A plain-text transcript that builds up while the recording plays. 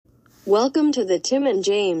Welcome to the Tim and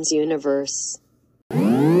James universe. I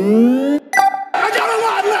got a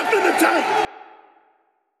lot left in the tank!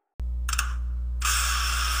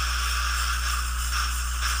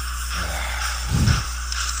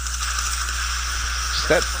 Just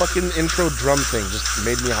that fucking intro drum thing just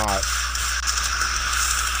made me hot.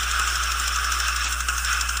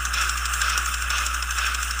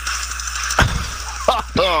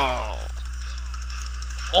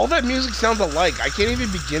 All that music sounds alike. I can't even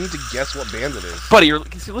begin to guess what band it is. Buddy, you're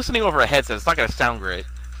listening over a headset. It's not going to sound great.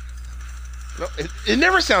 No, it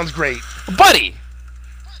never sounds great. Buddy!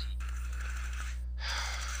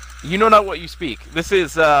 You know not what you speak. This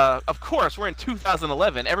is, of course, we're in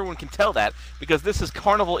 2011. Everyone can tell that because this is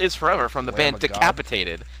Carnival Is Forever from the band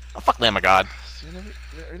Decapitated. Oh, fuck Lamb of God.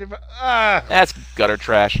 That's gutter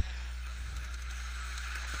trash.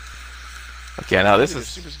 Okay, now this is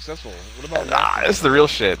super successful. What about this is the real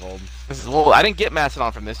shit. This is I didn't get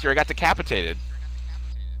Mastodon from this year. I got Decapitated.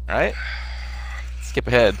 All right, skip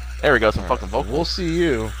ahead. There we go. Some fucking vocals. We'll see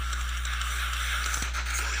you.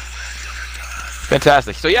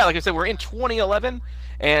 Fantastic. So yeah, like I said, we're in 2011,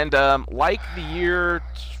 and like the year,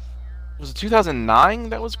 was it 2009?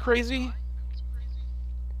 That was crazy.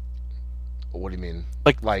 What do you mean?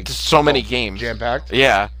 Like just so many games. Jam packed.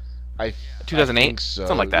 Yeah. 2008, so.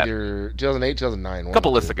 Something like that. Either 2008, 2009. A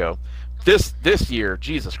couple lists ago. This year,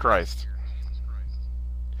 Jesus Christ.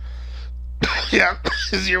 Yeah,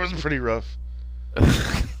 this year was pretty rough.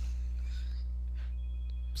 It's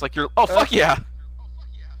like you're. Oh fuck yeah.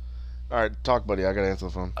 All right, talk, buddy. I gotta answer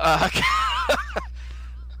the phone. That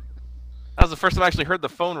was the first time I actually heard the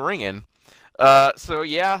phone ringing. So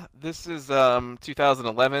yeah, this is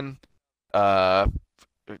 2011. I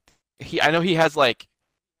know he has like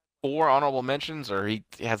 4 honorable mentions, or he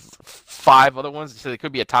has 5 other ones. So it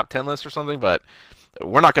could be a top 10 list or something, but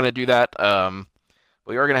we're not going to do that.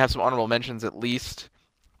 We are going to have some honorable mentions at least.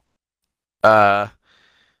 Boy,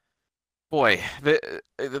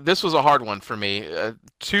 this was a hard one for me.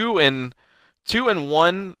 2 and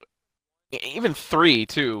 1, even 3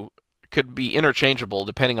 too, could be interchangeable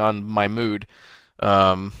depending on my mood.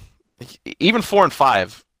 Even 4 and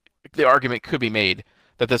 5, the argument could be made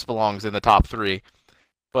that this belongs in the top 3.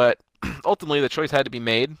 But ultimately, the choice had to be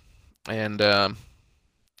made, and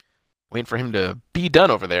waiting for him to be done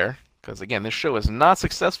over there. Because again, this show is not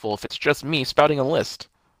successful if it's just me spouting a list.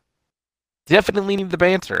 Definitely need the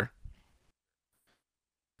banter.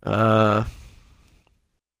 It's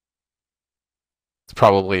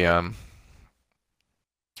probably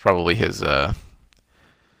his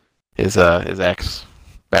ex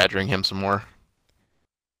badgering him some more.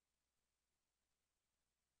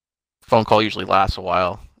 Phone call usually lasts a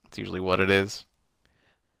while. It's usually what it is.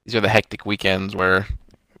 These are the hectic weekends where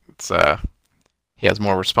it's he has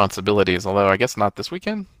more responsibilities, although I guess not this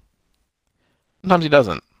weekend. Sometimes he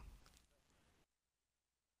doesn't.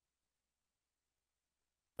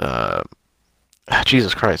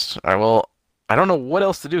 Jesus Christ. All right, well, I don't know what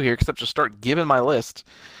else to do here except just start giving my list.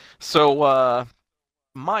 So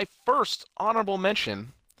my first honorable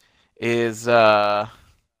mention is The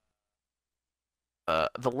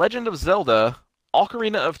Legend of Zelda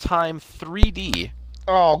Ocarina of Time 3D.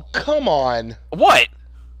 Oh, come on. What?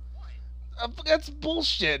 That's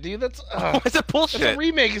bullshit, dude. That's What's it bullshit? It's a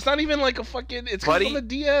remake. It's not even like a fucking. It's on the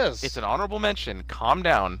DS. It's an honorable mention. Calm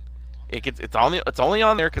down. It's only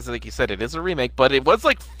on there because, like you said, it is a remake, but it was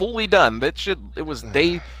like fully done. They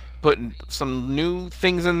put some new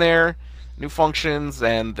things in there, new functions,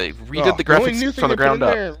 and they redid the graphics from the ground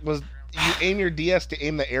up. There was you aim your DS to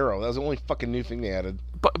aim the arrow. That was the only fucking new thing they added.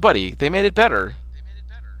 But buddy, they made it better.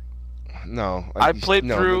 No, I played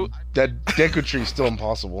through. That Deku Tree is still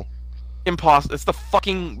impossible. Impossible. It's the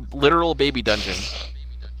fucking literal baby dungeon.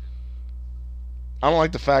 I don't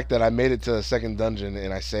like the fact that I made it to the second dungeon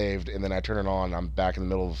and I saved, and then I turn it on and I'm back in the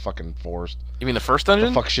middle of the fucking forest. You mean the first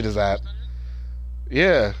dungeon? The fuck shit is that?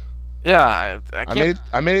 Yeah. Yeah, I can't...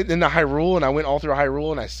 I made it into Hyrule, and I went all through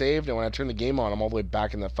Hyrule, and I saved, and when I turned the game on, I'm all the way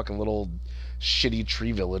back in that fucking little shitty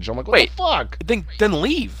tree village. I'm like, what the fuck? Then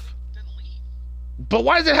leave. But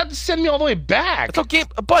why does it have to send me all the way back? That's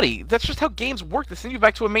how buddy, that's just how games work. They send you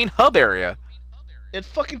back to a main hub area. It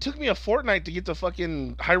fucking took me a fortnight to get to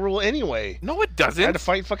fucking Hyrule anyway. No, it doesn't. I had to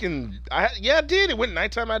fight fucking... yeah, it did. It went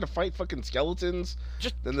nighttime. I had to fight fucking skeletons.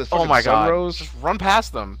 Then the fucking sun rose. Just run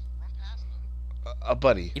past them.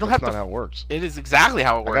 Buddy, that's not how it works. It is exactly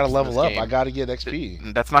how it works. I gotta level up. I gotta get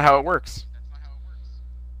XP. That's not how it works.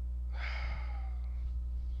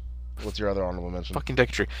 What's your other honorable mention? Fucking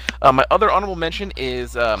Deku Tree. My other honorable mention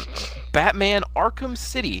is Batman Arkham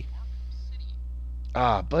City.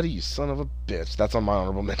 Ah, buddy, you son of a bitch. That's on my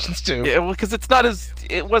honorable mentions too. Yeah, well, because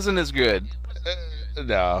it wasn't as good.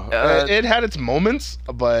 No, Uh, it had its moments,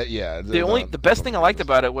 but yeah. The best thing I liked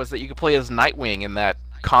about it was that you could play as Nightwing in that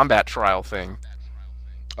combat trial thing.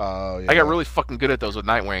 Oh yeah. I got really fucking good at those with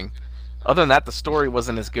Nightwing. Other than that, the story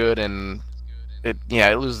wasn't as good, and it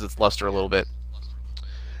loses its luster a little bit.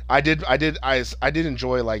 I did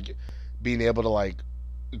enjoy like being able to like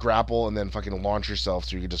grapple and then fucking launch yourself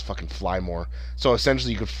so you could just fucking fly more. So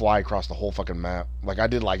essentially, you could fly across the whole fucking map. Like I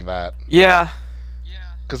did like that. Yeah.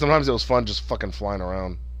 Because sometimes it was fun just fucking flying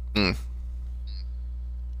around. Mm.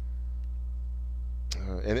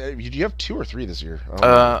 And you have 2 or 3 this year?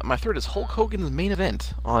 My third is Hulk Hogan's Main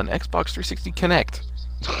Event on Xbox 360 Connect.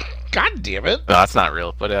 God damn it! No, that's not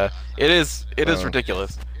real, but it is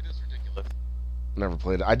ridiculous. Never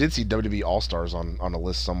played it. I did see WWE All Stars on a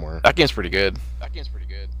list somewhere. That game's pretty good.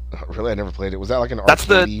 Really, I never played it. Was that like an That's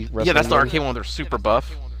arcade the wrestling that's the game? arcade one where they're super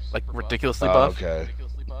buff, like ridiculously Oh, buff. okay.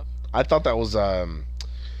 I thought that was that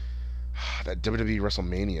WWE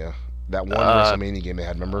WrestleMania, that one WrestleMania game they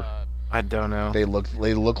had. Remember? I don't know. They look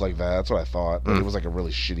like that. That's what I thought. But it was like a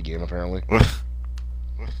really shitty game apparently.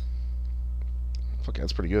 Fuck,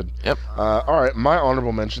 that's pretty good. Yep. All right, my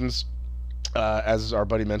honorable mentions, as our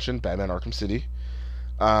buddy mentioned, Batman: Arkham City,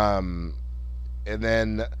 and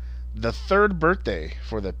then the third birthday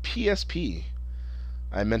for the PSP.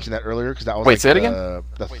 I mentioned that earlier because that was Wait, say it again?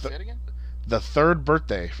 The third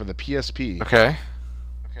birthday for the PSP. Okay.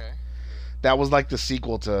 That was like the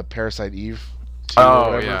sequel to Parasite Eve 2 or Oh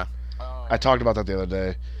whatever. yeah. I talked about that the other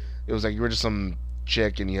day. It was like you were just some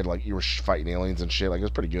chick and you had like you were fighting aliens and shit. Like it was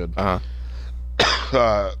pretty good. Uh-huh.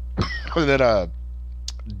 And then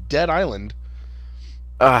Dead Island.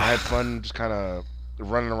 I had fun just kind of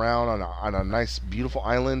running around on a nice, beautiful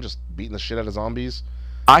island, just beating the shit out of zombies.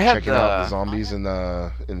 I had Checking out the zombies in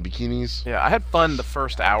bikinis. Yeah, I had fun the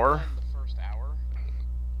first hour.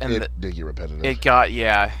 And It did get repetitive. it got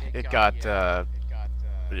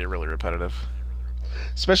really repetitive.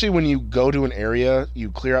 Especially when you go to an area, you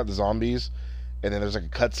clear out the zombies, and then there's like a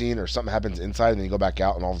cutscene or something happens inside, and then you go back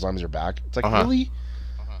out, and all the zombies are back. It's like, really?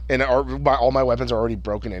 And all my weapons are already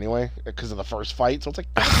broken anyway because of the first fight, so it's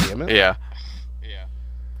like, God damn it. Yeah.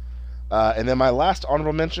 And then my last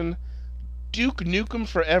honorable mention, Duke Nukem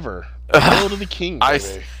Forever. Hail to the King,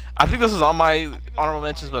 baby. I think this was on my honorable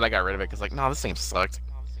mentions, but I got rid of it because, like, no, this game sucked.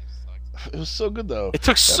 It was so good, though. It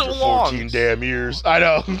took so After long. 14 damn years. I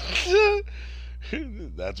know.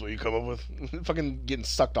 That's what you come up with. Fucking getting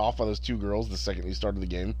sucked off by those 2 girls the second you started the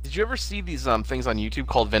game. Did you ever see these things on YouTube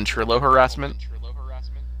called Ventrilo harassment?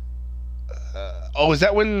 Oh, is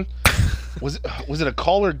that when... Was it a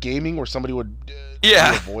caller gaming where somebody would do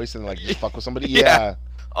a voice and like just fuck with somebody? Yeah.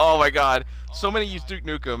 Oh my god, so many use Duke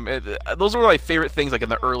Nukem. Those were my favorite things, like in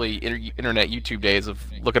the early internet YouTube days of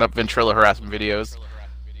looking up Ventrilo harassment videos.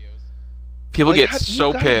 People Like, get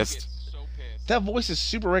so pissed. That voice is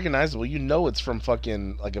super recognizable. You know it's from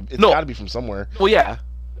fucking it's No. got to be from somewhere. Well, yeah,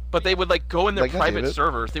 but they would like go in their Like, God damn private it.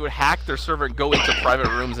 servers. They would hack their server and go into private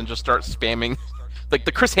rooms and just start spamming. Like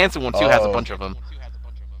the Chris Hansen one too has a bunch of them.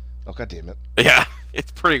 Oh, God damn it. Yeah,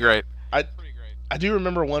 it's pretty great. I do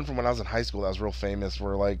remember one from when I was in high school that was real famous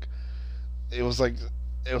where like it was like an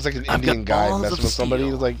I've Indian got guy balls messing of with somebody. He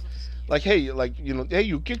steel. was like, hey, hey,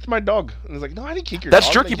 you kicked my dog. And he's like, no, I didn't kick your That's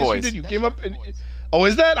dog. Jerky Like, yes, Boys. You did. You came up and oh,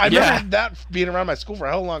 is that? I Yeah. remember that being around my school for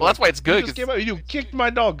how long? Well, that's why it's good, You just 'cause- came up, you kicked my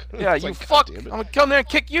dog. Yeah, It's you like, God fuck. damn I'm it. gonna come there and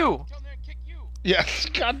kick you. Yeah,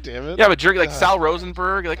 God damn it. Yeah, but jerky like God. Sal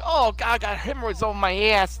Rosenberg, like, oh god, I got hemorrhoids on my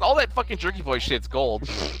ass. All that fucking Jerky Boy shit's gold.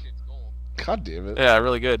 God damn it. Yeah,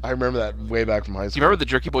 really good. I remember that way back from high Do school. you remember the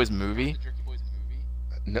Jerky Boys movie?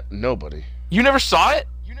 Nobody. You never saw it?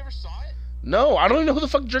 No, I don't even know who the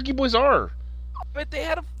fuck Jerky Boys are. But they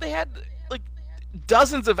had like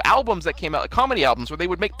dozens of albums that came out, like comedy albums, where they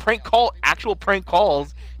would make actual prank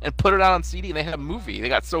calls, and put it out on CD, and they had a movie. They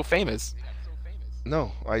got so famous.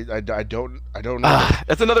 No, I don't know.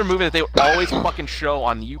 That's another movie that they would always fucking show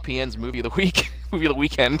on UPN's movie of the week, movie of the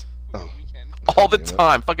weekend, Oh, all the damn it.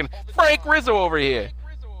 time. Fucking Frank Rizzo over here.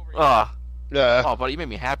 Oh, Yeah. buddy, you made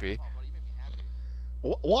me happy.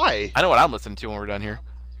 Why? I know what I'm listening to when we're done here.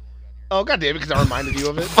 Oh, God damn it, because I reminded you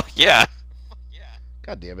of it. Fuck yeah.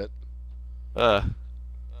 God damn it.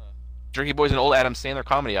 Jerky Boys and old Adam Sandler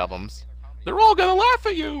comedy albums. They're all gonna laugh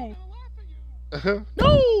at you.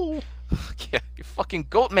 No. Yeah, you fucking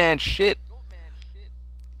goat man shit.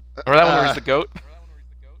 Or that one where he's the goat.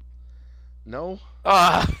 No.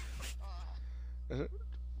 Ah.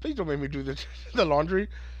 Please don't make me do the laundry.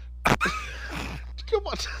 Come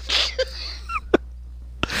on.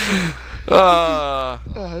 Don't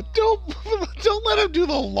let him do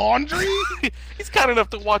the laundry. He's kind enough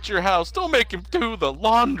to watch your house. Don't make him do the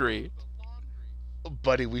laundry.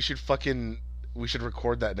 Buddy, we should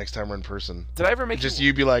record that next time we're in person. Did I ever make just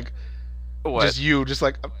you be like, what? just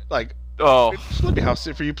like oh, just let me house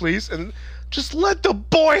sit for you, please, and just let the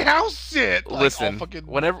boy house sit. Listen,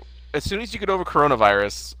 as soon as you get over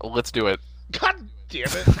coronavirus, let's do it. God damn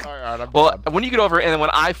it! All right, well, when you get over it, and then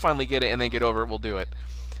when I finally get it, and then get over it, we'll do it.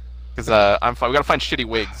 Because I'm fine. We gotta find shitty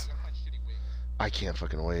wigs. I can't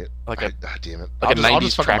fucking wait. God damn it! Like I'll '90s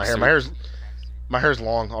just fuck up my hair. My hair's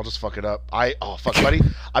long. I'll just fuck it up. Fuck, buddy.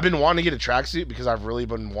 I've been wanting to get a tracksuit because I've really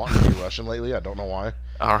been wanting to be Russian lately. I don't know why.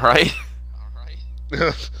 All right.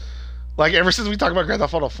 Like ever since we talked about Grand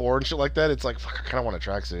Theft Auto 4 and shit like that, it's like fuck. I kind of want a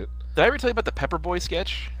tracksuit. Did I ever tell you about the Pepper Boy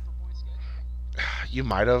sketch? You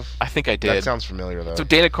might have. I think I did. That sounds familiar though. So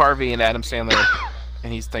Dana Carvey and Adam Sandler,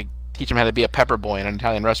 and he's like teach him how to be a pepper boy in an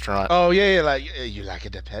Italian restaurant. Oh yeah, like you like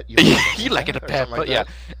it a pet. You like it a pet, but yeah.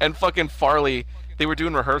 And fucking Farley. They were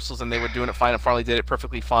doing rehearsals and they were doing it fine, and Farley did it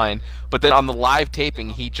perfectly fine. But then on the live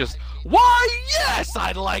taping, he just, why yes,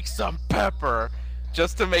 I'd like some pepper,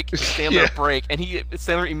 just to make Sandler break. And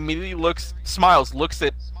Sandler immediately smiles, looks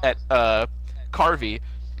at Carvey,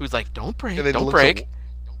 who's like, don't break, don't break.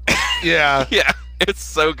 Yeah, yeah, it's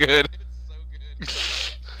so good.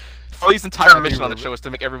 Farley's entire mission on the show is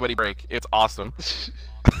to make everybody break. It's awesome.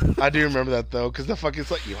 I do remember that though, because the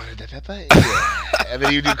fucker's like, "You wanted that pepper?" Yeah. And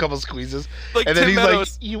then you do a couple squeezes, like and then Tim he's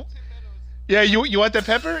Meadows. like, you want that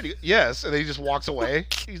pepper?" And yes, and then he just walks away.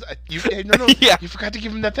 He's like, no, yeah. You forgot to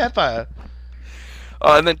give him that pepper.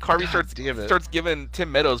 And then Carvey starts giving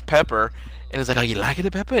Tim Meadows pepper, and he's like, "Oh, you like it,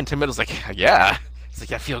 a pepper?" And Tim Meadows like, "Yeah." He's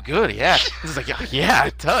like, "I feel good, yeah." He's like, "Yeah,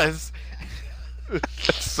 it does."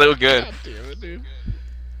 That's so good. God damn it, dude.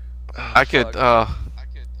 I could,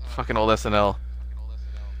 fucking old SNL.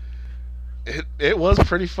 It was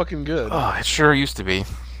pretty fucking good. Oh, it sure used to be.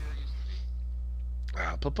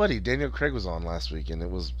 But buddy, Daniel Craig was on last week, and it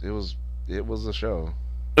was a show.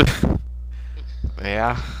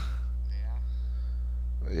 Yeah.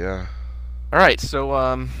 Yeah. All right,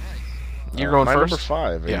 so you're going my first.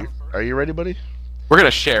 Number 5. Yeah. Are you ready, buddy? We're gonna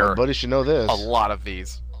share. Buddy should know this. A lot of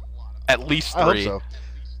these. At least 3. I hope so.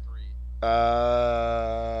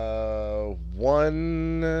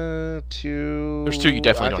 1, 2. There's 2 you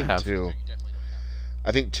definitely don't have. 2.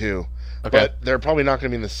 I think 2. Okay. But they're probably not going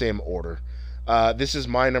to be in the same order. This is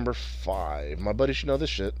my number 5. My buddy should know this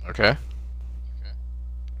shit. Okay.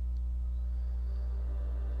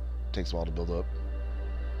 Takes a while to build up.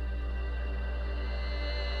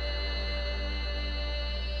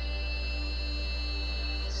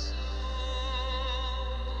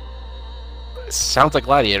 Sounds like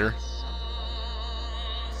Gladiator.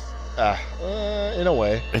 In a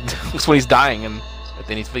way. It looks when he's dying, and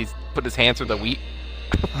then he's put his hand through the wheat.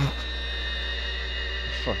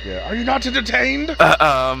 Fuck yeah. Are you not entertained?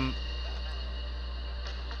 I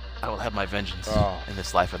will have my vengeance in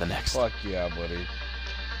this life or the next. Fuck yeah, buddy.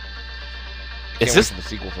 Is this the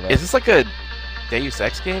sequel for that? Is this like a Deus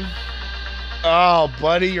Ex game? Oh,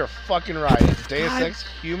 buddy, you're fucking right. It's Deus Ex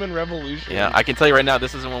Human Revolution. Yeah, I can tell you right now,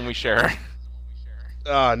 this isn't one we share.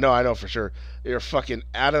 No, I know for sure. You're fucking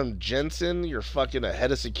Adam Jensen. You're fucking a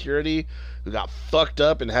head of security who got fucked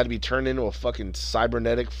up and had to be turned into a fucking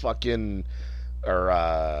cybernetic fucking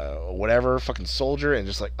or whatever fucking soldier, and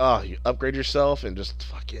just like, you upgrade yourself, and just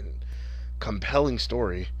fucking compelling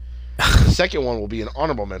story. The second one will be an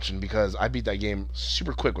honorable mention because I beat that game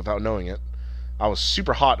super quick without knowing it. I was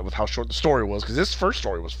super hot with how short the story was because this first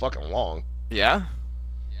story was fucking long. Yeah?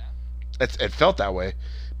 It felt that way.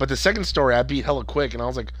 But the second story I beat hella quick, and I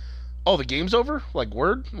was like, oh, the game's over? Like,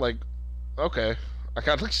 word? Like, okay. I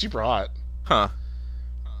got like super hot. Huh.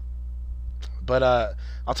 But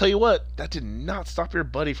I'll tell you what, that did not stop your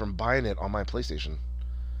buddy from buying it on my PlayStation.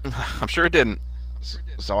 I'm sure it didn't.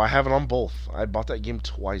 So I have it on both. I bought that game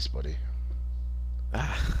twice, buddy.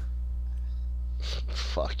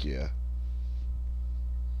 Fuck yeah.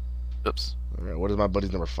 Oops. Alright, what is my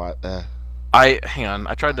buddy's number 5? Hang on.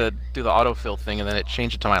 I tried to do the autofill thing, and then it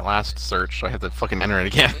changed it to my last search, so I had to fucking enter it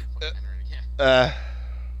again. I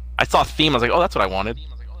saw a theme. I was like, oh, that's what I wanted.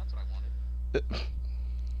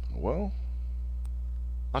 Well,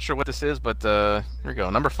 not sure what this is, but here we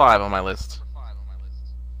go. Number 5 on my list.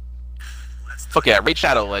 Fuck yeah, Raid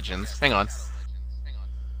Shadow Legends. Hang on.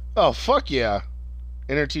 Oh, fuck yeah.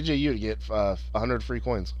 Enter TJU to get 100 free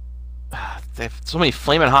coins. They have so many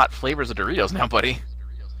flaming hot flavors of Doritos now, buddy.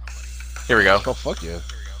 Here we go. Oh, fuck yeah.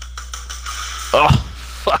 Oh,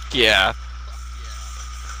 fuck yeah.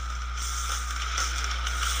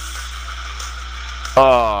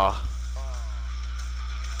 Oh.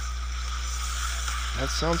 That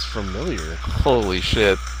sounds familiar. Holy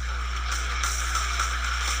shit.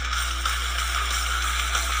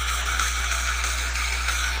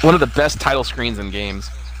 One of the best title screens in games.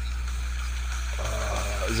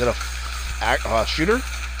 Is it a shooter?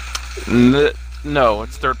 No,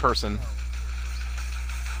 it's third person.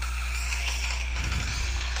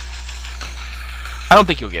 I don't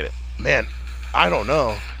think you'll get it. Man, I don't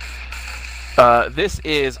know. This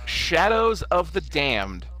is Shadows of the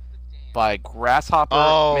Damned by Grasshopper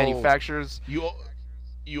Manufacturers.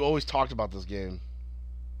 You always talked about this game.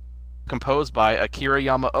 Composed by Akira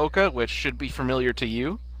Yamaoka, which should be familiar to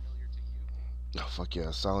you. Oh, fuck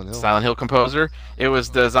yeah, Silent Hill. Silent Hill composer. It was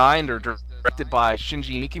designed or directed by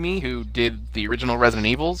Shinji Mikami, who did the original Resident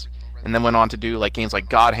Evils, and then went on to do like games like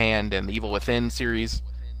God Hand and the Evil Within series.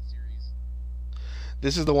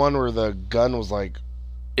 This is the one where the gun was like...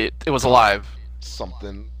 It was alive.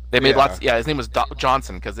 Something. They made lots... Yeah, his name was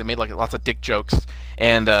Johnson, because they made like lots of dick jokes.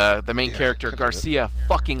 And the main character, Garcia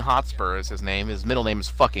fucking Hotspur is his name. His middle name is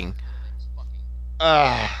fucking...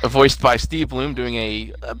 voiced by Steve Bloom, doing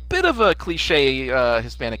a bit of a cliche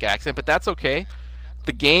Hispanic accent, but that's okay.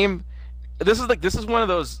 The game, this is one of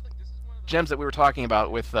those gems that we were talking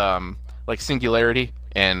about with like Singularity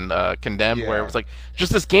and Condemned, where it was like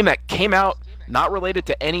just this game that came out not related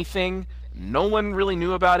to anything, no one really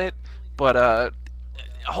knew about it, but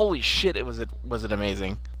holy shit, was it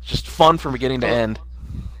amazing! Just fun from beginning to end.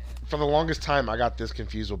 For the longest time, I got this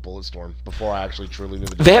confused with Bulletstorm before I actually truly knew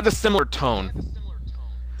the game. They had a similar tone.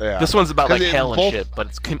 Yeah. This one's about like hell and shit, but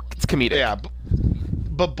it's comedic. Yeah,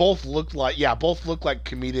 but both look like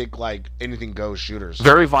comedic, like anything goes shooters.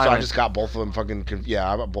 Very violent. So I just got both of them fucking.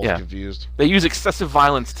 I got both confused. They use excessive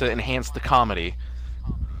violence to enhance the comedy.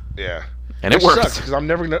 Yeah, and it works because I'm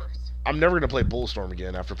never gonna play Bulletstorm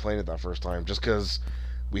again after playing it that first time, just because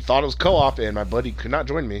we thought it was co-op and my buddy could not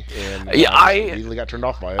join me, and I immediately got turned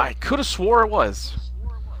off by it. I could have swore it was.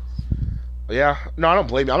 Yeah, no, I don't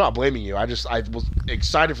blame you. I'm not blaming you. I was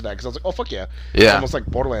excited for that because I was like, oh fuck yeah, yeah. It's almost like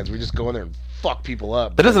Borderlands. We just go in there and fuck people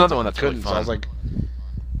up. That is another one that's really fun. So I was like,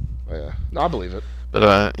 oh, yeah, no, I believe it.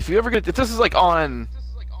 But if this is like on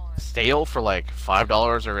sale for like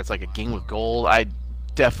 $5 or it's like a game with gold, I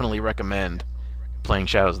definitely recommend playing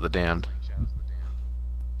Shadows of the Damned.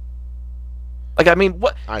 Like, I mean,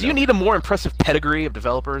 what do you need a more impressive pedigree of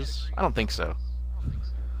developers? I don't think so.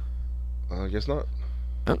 I guess not.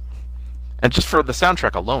 And just for the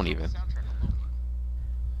soundtrack alone, even.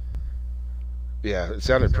 Yeah, it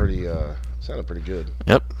sounded pretty good.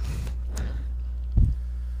 Yep.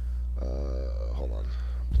 Hold on.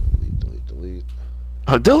 Delete.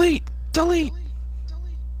 Oh, delete.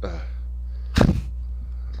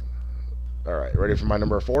 All right, ready for my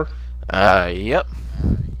number 4? Yep.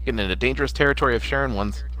 Getting into dangerous territory of Sharon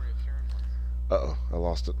ones. Uh-oh, I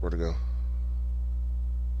lost it. Where'd it go?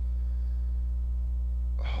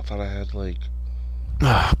 Oh, I thought I had, like...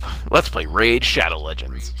 Let's play Raid Shadow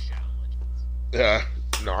Legends. Yeah.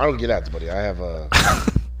 No, I don't get ads, buddy. I have a...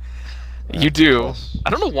 You do. I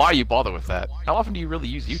don't know why you bother with that. How often do you really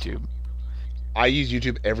use YouTube? I use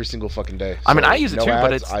YouTube every single fucking day. I mean, I use it too,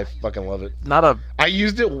 but it's... I fucking love it. I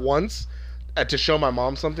used it once to show my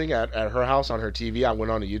mom something at her house on her TV. I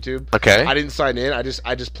went on to YouTube. Okay. I didn't sign in. I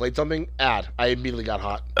just played something. Ad. I immediately got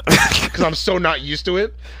hot because I'm so not used to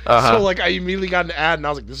it. So like I immediately got an ad and I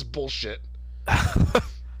was like, "This is bullshit."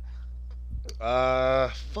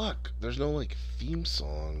 Fuck. There's no like theme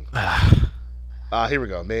song. Here we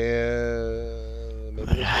go, man.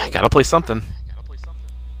 Maybe gotta play something.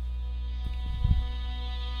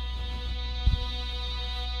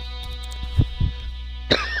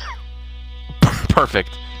 Perfect.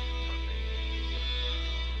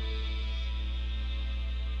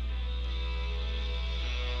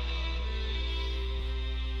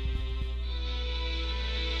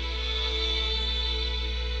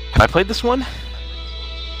 Have I played this one?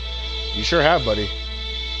 You sure have, buddy.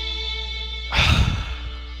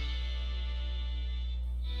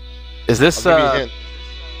 Is this I'll give you a hint.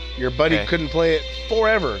 Your buddy couldn't play it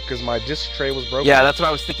forever because my disc tray was broken. Yeah, that's what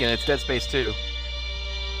I was thinking. It's Dead Space 2.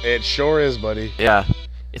 It sure is, buddy. Yeah.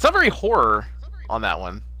 It's not very horror on that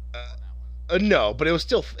one. No, but it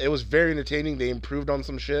was very entertaining. They improved on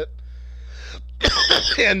some shit.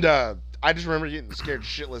 And I just remember getting scared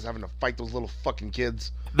shitless having to fight those little fucking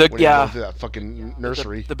kids when you go through that fucking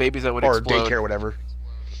nursery. The babies that would or explode. Daycare or whatever.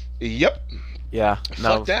 Yep. Yeah.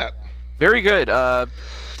 No. Fuck that. Very good.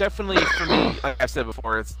 Definitely for me, like I've said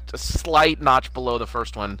before, it's a slight notch below the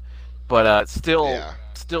first one, but still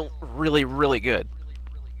really, really good.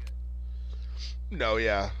 No,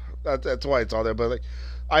 yeah, that's why it's all there. But like,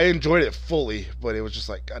 I enjoyed it fully, but it was just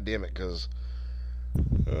like, god damn it, because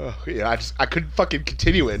Yeah, I couldn't fucking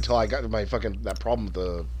continue it until I got to my fucking that problem with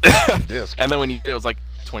the disc. And then when you did, it was like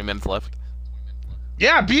 20 minutes left.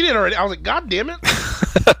 Yeah, I beat it already. I was like, God damn it!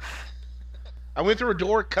 I went through a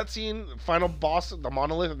door, cutscene, final boss, the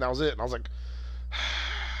monolith, and that was it. And I was like,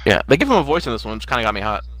 yeah, they give him a voice in this one, which kind of got me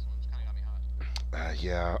hot.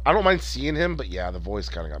 yeah, I don't mind seeing him, but yeah, the voice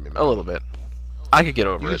kind of got me mad. A little bit. I could get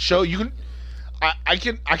over it. I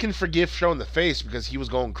can forgive showing the face because he was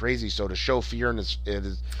going crazy. So to show fear in his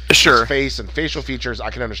Sure. face and facial features, I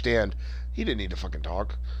can understand. He didn't need to fucking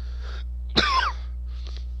talk.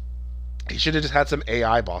 He should have just had some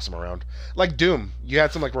AI boss him around, like Doom. You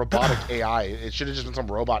had some like robotic AI. It should have just been some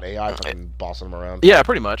robot AI fucking bossing him around. Yeah,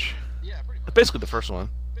 pretty much. Basically the first one.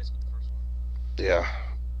 Yeah.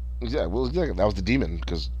 Yeah, well, that was the demon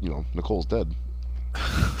because Nicole's dead.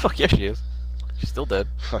 Fuck yeah, she is. She's still dead.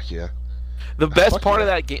 Fuck yeah. The best Fuck part yeah. of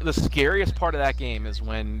that game, the scariest part of that game, is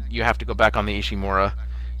when you have to go back on the Ishimura.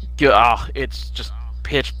 It's just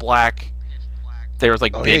pitch black. There's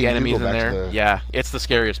like big yeah, you do enemies go in back to there. the- Yeah, it's the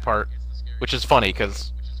scariest part, which is funny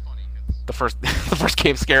because the first the first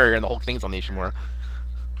game's scarier and the whole thing's on the Ishimura.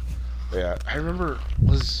 Yeah, I remember.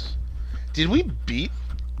 Did we beat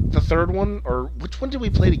the third one, or which one did we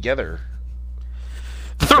play together?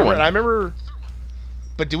 The third one. I remember.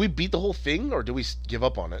 But did we beat the whole thing, or did we give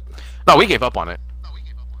up on it? No, we gave up on it.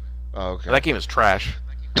 Oh, okay. That game is trash.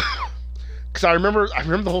 Because I remember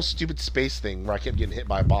the whole stupid space thing where I kept getting hit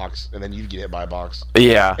by a box, and then you'd get hit by a box,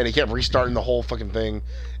 Yeah. and it kept restarting the whole fucking thing.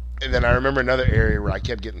 And then I remember another area where I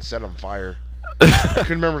kept getting set on fire. I couldn't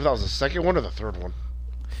remember if that was the second one or the third one.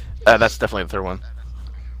 That's definitely the third one.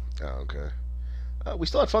 Oh, okay. We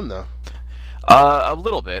still had fun though. A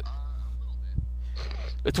little bit.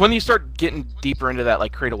 It's when you start getting deeper into that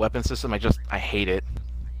like create a weapon system. I hate it.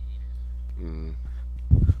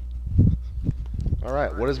 All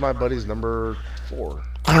right, what is my buddy's number 4?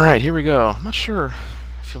 All right, here we go. I'm not sure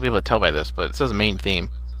if you'll be able to tell by this, but it says main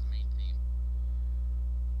theme.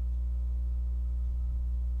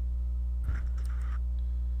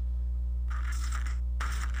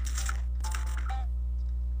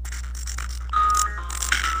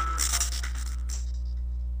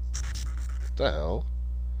 What the hell?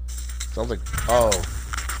 Sounds like oh.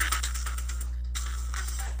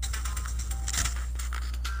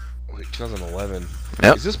 Wait, 2011.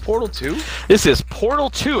 Yep. Is this Portal 2? This is Portal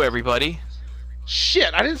 2, everybody.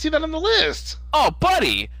 Shit, I didn't see that on the list. Oh,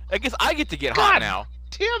 buddy! I guess I get to get hot God now.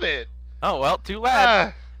 damn it. Oh, well, too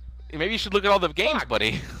bad. Ah, Maybe you should look at all the games, Fuck.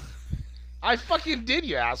 buddy. I fucking did,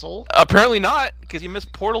 you asshole. Apparently not, because you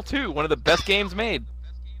missed Portal 2, one of the best games made.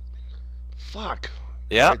 Fuck.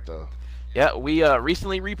 Yeah. Right, though. Yeah, we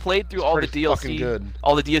recently replayed through all the Pretty fucking DLC, good.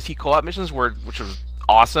 all the DLC co-op missions, which was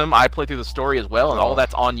awesome. I played through the story as well, and all Oh.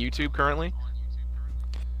 that's on YouTube currently.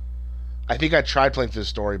 I think I tried playing through the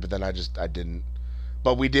story, but then I didn't.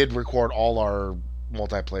 But we did record all our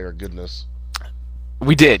multiplayer goodness,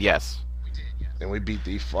 We did, yes. and we beat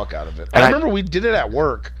the fuck out of it. And I I- remember we did it at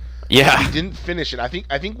work. Yeah. We didn't finish it. I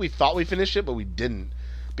think we thought we finished it, but we didn't,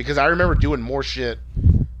 because I remember doing more shit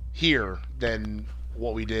here than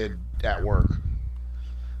what we did at work.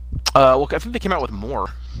 Well, I think they came out with more.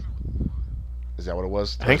 Is that what it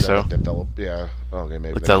was? I think so. Yeah. Okay,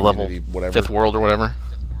 maybe. It's a level whatever. Fifth World or whatever.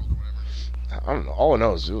 I don't know. All I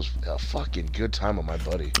know is it was a fucking good time with my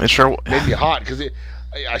buddy. It sure. Made me hot because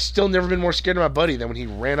I still never been more scared of my buddy than when he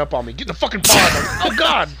ran up on me. Get in the fucking pod! I was like, oh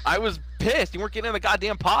god! I was pissed. You weren't getting in the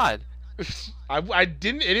goddamn pod, I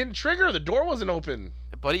didn't. It didn't trigger. The door wasn't open.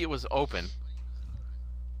 buddy. It was open.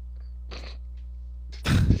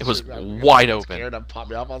 It was I wide got open. Scared, that popped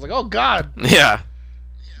me off. I was like, oh god! Yeah.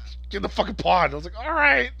 Get in the fucking pod! I was like, all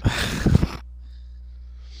right.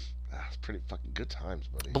 It's pretty fucking good times,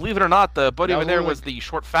 buddy. Believe it or not, the buddy That over was there only was like- the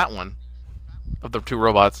short, fat one of the two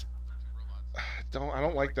robots. I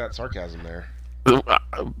don't like that sarcasm there.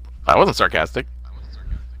 I wasn't sarcastic.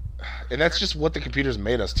 And that's just what the computers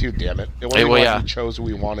made us too. Damn it! It wasn't well, even yeah. like we chose who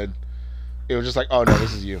we wanted. It was just like, oh no,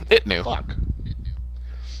 this is you. It knew. Fuck.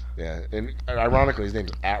 Yeah, and ironically, his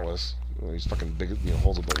name's Atlas. He's fucking big.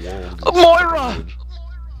 Holds up the world. 'cause he's Moira! fucking huge.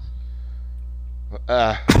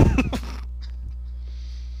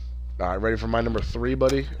 All right, ready for my number 3,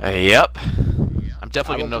 buddy? Yep. I'm I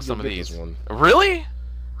definitely don't gonna know think some of you'll get this these. one. Really?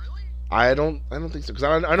 I don't think so because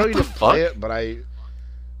I know you the didn't play fuck? it, but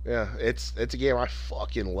yeah, it's a game I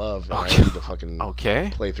fucking love. And Okay. I need to fucking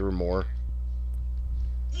Okay. play through more.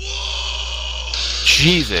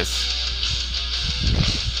 Jesus.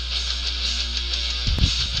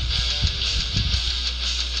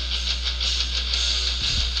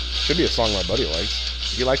 Should be a song my buddy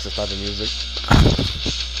likes. He likes this type of music.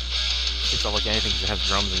 It's not like anything that has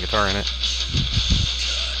drums and guitar in it.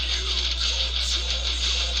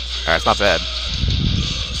 Alright, it's not bad.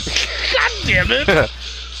 God damn it!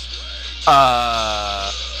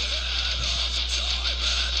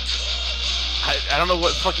 I don't know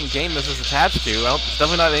what fucking game this is attached to. It's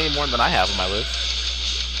definitely not any more than I have on my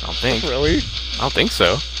list. I don't think. Really? I don't think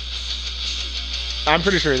so. I'm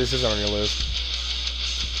pretty sure this isn't on your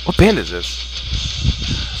list. What band is this?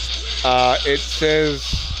 It says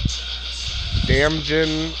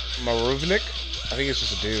Damjan Maruvnik. I think it's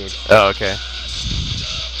just a dude. Oh, okay.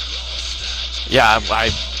 Yeah,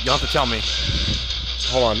 you'll have to tell me.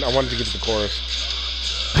 Hold on, I wanted to get to the chorus.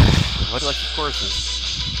 What do you like the choruses?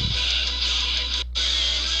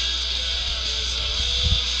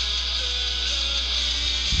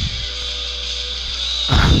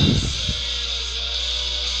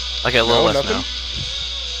 Like a little less nothing? now.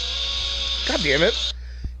 God damn it!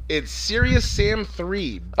 It's Serious Sam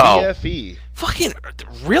 3 Oh. BFE. Fucking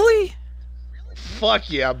really?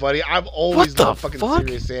 Fuck yeah, buddy! I've What always the loved fucking fuck?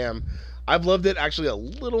 Serious Sam. I've loved it actually a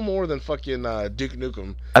little more than fucking Duke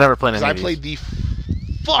Nukem. I never played any Because I of these. played the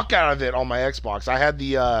fuck out of it on my Xbox. I had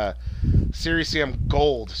the Serious Sam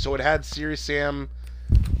Gold, so it had Serious Sam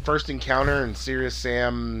First Encounter and Serious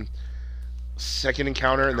Sam Second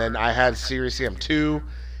Encounter, and then I had Serious Sam 2,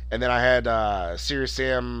 and then I had Serious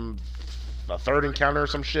Sam Third Encounter or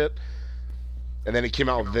some shit. And then it came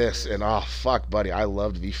out with this, and oh fuck, buddy, I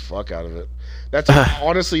loved the fuck out of it. That's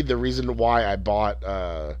honestly the reason why I bought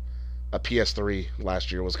a PS3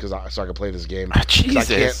 last year, was because so I could play this game. 'Cause Jesus.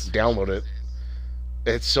 I can't download it.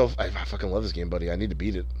 It's so I fucking love this game, buddy. I need to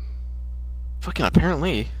beat it. Fucking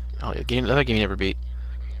apparently. Oh, yeah, another game you never beat.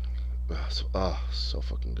 So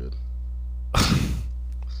fucking good.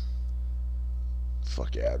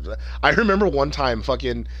 Fuck yeah. I remember one time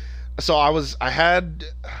fucking. So I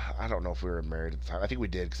don't know if we were married at the time. I think we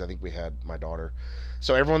did, because I think we had my daughter.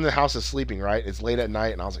 So everyone in the house is sleeping, right? It's late at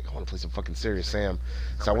night, and I was like, I want to play some fucking Serious Sam.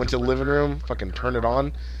 So I went to the living room, fucking turned it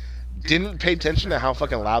on. Didn't pay attention to how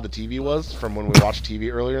fucking loud the TV was from when we watched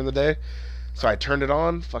TV earlier in the day. So I turned it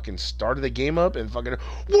on, fucking started the game up, and fucking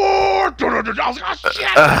whoa! I was like, oh shit!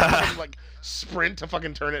 I like sprint to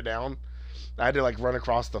fucking turn it down. I had to like run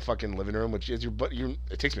across the fucking living room, which is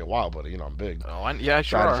it takes me a while, buddy. You know I'm big. Oh, yeah, So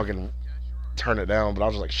sure. I had to fucking turn it down, but I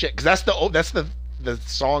was just like shit, because that's the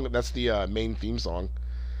song, that's the main theme song.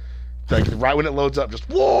 Like right when it loads up, just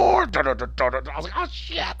whoa! I was like, oh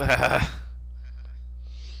shit! Fucking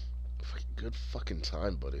good fucking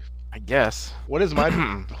time, buddy. I guess. What is my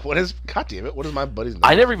God damn it? What is my buddy's name?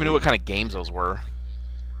 I never even knew what kind of games those were.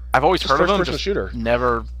 I've always heard of them, First-person just shooter.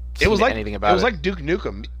 never It was seen like anything about it. It was like Duke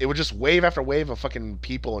Nukem. It was just wave after wave of fucking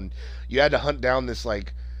people, and you had to hunt down this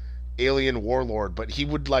like alien warlord. But he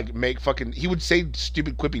would like he would say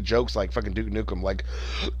stupid quippy jokes like fucking Duke Nukem. Like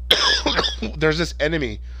there's this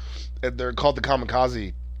enemy, and they're called the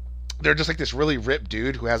Kamikaze. They're just like this really ripped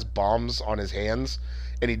dude who has bombs on his hands,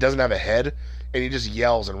 and he doesn't have a head, and he just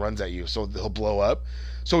yells and runs at you, so he'll blow up.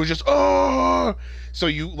 So he's just oh. So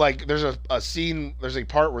you like there's a scene, there's a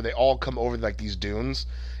part where they all come over like these dunes,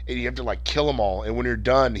 and you have to like kill them all, and when you're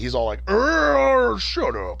done, he's all like,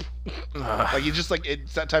 shut up. Like you just like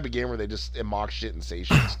it's that type of game where they just mock shit and say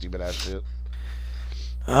shit, stupid ass shit.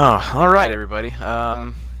 Oh, all right, everybody.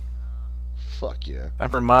 Fuck yeah. Time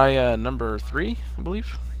for my number 3, I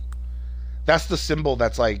believe. That's the symbol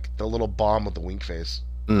that's like the little bomb with the wink face.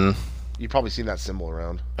 Mm. You've probably seen that symbol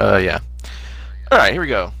around. Yeah. All right, here we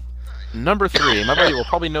go. Number 3. My buddy will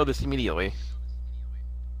probably know this immediately.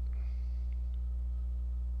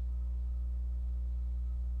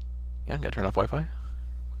 Yeah, gotta turn off Wi-Fi.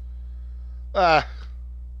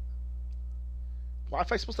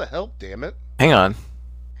 Wi-Fi's supposed to help, damn it. Hang on.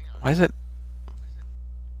 Why is it?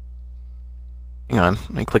 Hang on. Let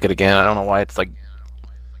me click it again. I don't know why it's like.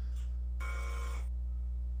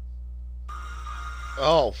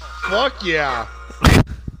 Oh, fuck yeah.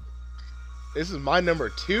 This is my number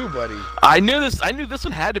 2, buddy. I knew this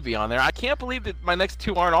one had to be on there. I can't believe that my next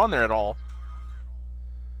 2 aren't on there at all.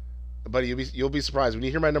 Buddy, you'll be surprised. When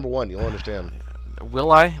you hear my number 1, you'll understand.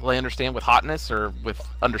 Will I? Will I understand with hotness or with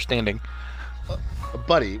understanding?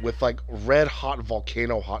 Buddy, with like red hot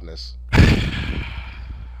volcano hotness.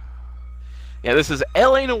 Yeah, this is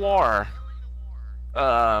L.A. Noire.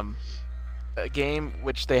 A game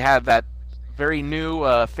which they had that very new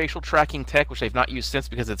facial tracking tech, which they've not used since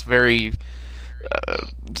because it's very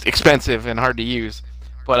expensive and hard to use.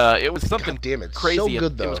 But it was something God damn it, crazy. so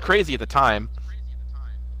good, though. It was crazy at the time.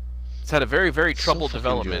 It's had a very, very troubled fucking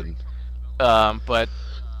development. But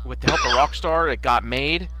with the help of Rockstar, it got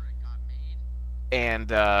made. And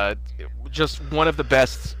just one of the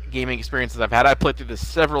best gaming experiences I've had. I played through this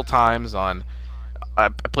several times on I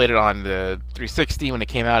played it on the 360 when it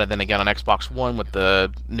came out, and then again on Xbox One with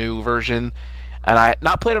the new version. And I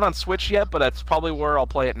not played it on Switch yet, but that's probably where I'll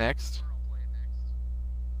play it next.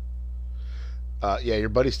 Yeah, your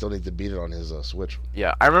buddy still needs to beat it on his Switch.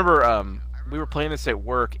 Yeah, I remember we were playing this at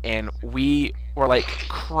work, and we were like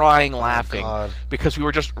crying laughing because we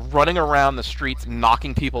were just running around the streets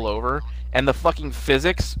knocking people over, and the fucking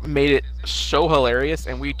physics made it so hilarious,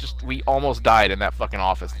 and we almost died in that fucking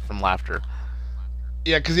office from laughter.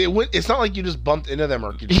 Yeah, because it's not like you just bumped into them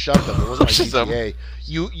or could shove them. It wasn't like GTA.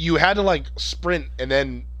 You had to like sprint and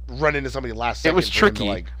then run into somebody last second. It was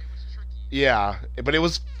tricky. Yeah, but it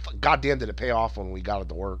was goddamn did it pay off when we got it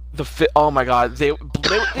to work. Oh my god, they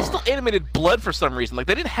still animated blood for some reason. Like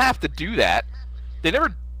they didn't have to do that. They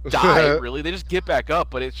never die really. They just get back up,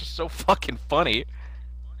 but it's just so fucking funny.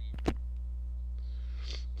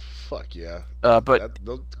 Fuck yeah.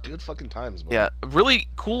 Those good fucking times, man. Yeah, really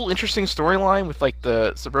cool, interesting storyline with like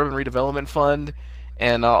the Suburban Redevelopment Fund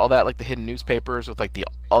and all that, like the hidden newspapers with like the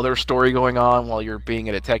other story going on while you're being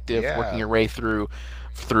a detective, working your way through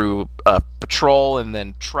patrol and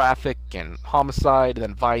then traffic and homicide and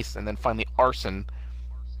then vice and then finally arson.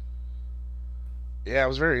 Yeah, it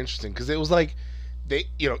was very interesting because it was like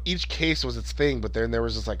each case was its thing, but then there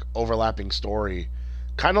was this like overlapping story,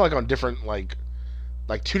 kind of like on different like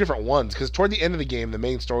two different ones. Because toward the end of the game, the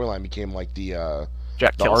main storyline became like the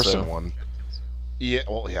arson one. Yeah,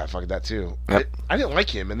 well, yeah, fuck that too. Yep. I didn't like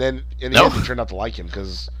him, and then in the end, we turned out to like him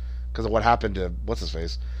because of what happened to what's his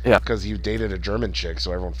face. Yeah, because he dated a German chick,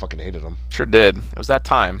 so everyone fucking hated him. Sure did. It was that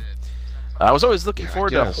time. I was always looking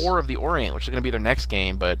forward to Horror of the Orient, which is going to be their next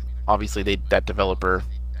game, but obviously that developer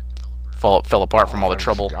fell apart from all the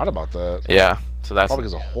trouble. I forgot about that. Yeah, so that's probably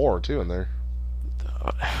because of horror too in there.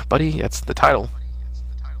 Buddy, that's the title.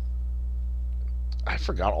 I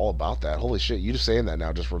forgot all about that. Holy shit! You just saying that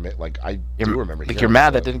now just do remember. Like you're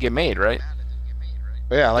mad that didn't get made, right?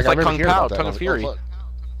 Yeah, like I remember hearing about that. Tongue of Fury.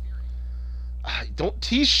 Don't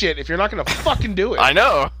tease shit if you're not gonna fucking do it. I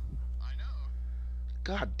know.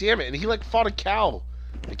 God damn it! And he like fought a cow.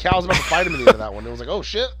 The cow was about to fight him in the end of that one. It was like, oh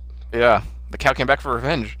shit. Yeah, the cow came back for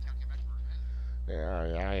revenge. Yeah,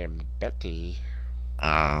 I am Betty.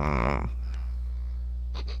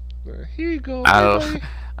 Here you go.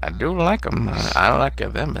 I do like them. I like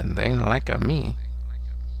them, and they like me.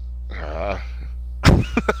 God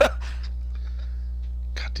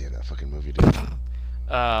damn that fucking movie, dude.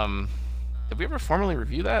 Did we ever formally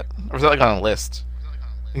review that, or was that like on a list?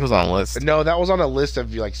 I think it was on a list. No, that was on a list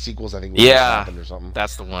of like sequels. I think. Yeah, or something.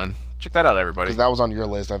 That's the one. Check that out, everybody. Because that was on your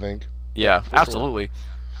list, I think. Yeah, absolutely. Sure.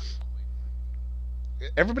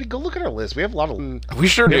 Everybody, go look at our list. We have a lot of. We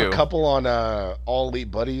sure do. Have a couple on All Elite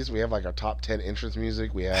Buddies. We have like our top 10 entrance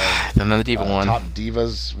music. We have another diva one. Top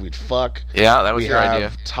divas. We'd fuck. Yeah, that was your idea. We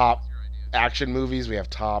have top action movies. We have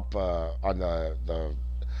top on the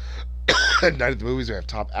Night of the Movies. We have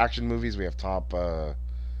top action movies. We have top.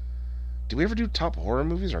 Did we ever do top horror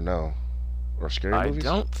movies or no? Or scary movies?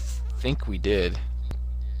 I don't think we did.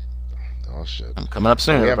 Oh shit! I'm coming up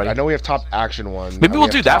soon. I know we have top action one. Maybe we'll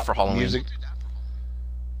do that for Halloween. Music.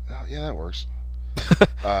 Oh, yeah, that works.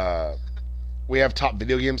 We have top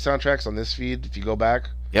video game soundtracks on this feed. If you go back,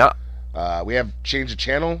 yeah. We have change the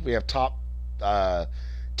channel. We have top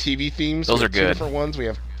TV themes. Those are two good. Different ones.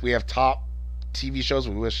 We have top TV shows.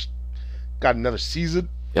 We wish got another season.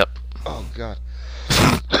 Yep. Oh god.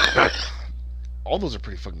 All those are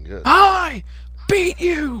pretty fucking good. I beat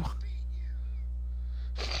you.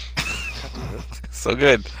 So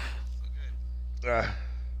good.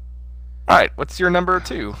 All right, what's your number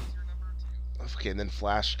 2? Okay, and then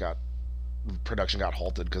Flash production got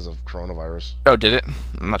halted because of coronavirus. Oh, did it?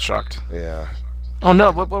 I'm not shocked. Yeah. Oh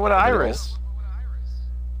no, what Iris?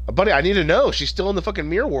 Buddy, I need to know. She's still in the fucking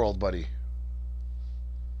mirror world, buddy.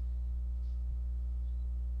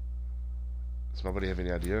 Does nobody have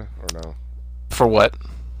any idea or no? For what?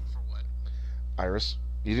 Iris.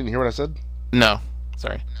 You didn't hear what I said? No.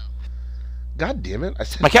 Sorry. God damn it. I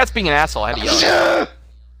said my cat's being an asshole. I had to yell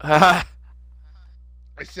at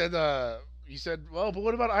I said, you said, well, but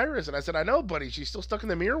what about Iris? And I said, I know, buddy. She's still stuck in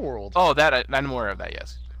the mirror world. Oh, that I'm aware of that,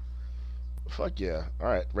 yes. Fuck yeah. All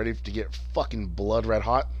right. Ready to get fucking blood red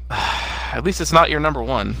hot? At least it's not your number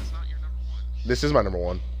 1. This is my number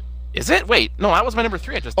 1. Is it? Wait. No, that was my number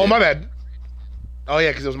 3. I just did. Oh, my bad. Oh,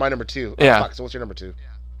 yeah, because it was my number 2. Yeah. Oh, fuck. So what's your number 2?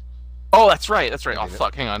 Oh, that's right. That's right. Oh,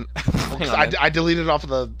 fuck. Hang on. I deleted it off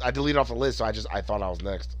the list, so I thought I was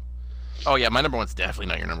next. Oh, yeah. My number 1's definitely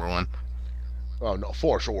not your number 1. Oh, no.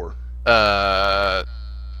 For sure.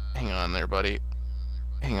 Hang on there, buddy.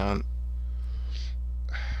 Hang on.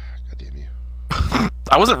 God damn you.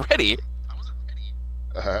 I wasn't ready.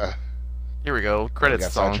 Here we go.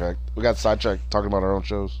 Credits song. We got sidetracked talking about our own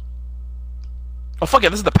shows. Oh fuck it!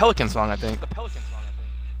 This is the Pelican song, I think.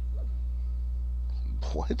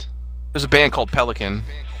 What? There's a band called Pelican.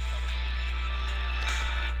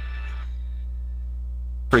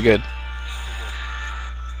 Pretty good.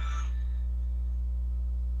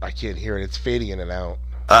 I can't hear it. It's fading in and out.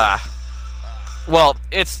 Well,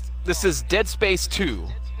 this is Dead Space 2.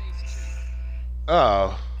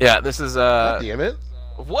 Oh. Yeah, this is God damn it.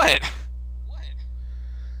 What?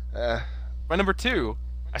 Uh, My number 2.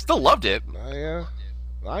 I still loved it. Yeah.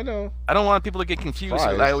 I know. I don't want people to get confused.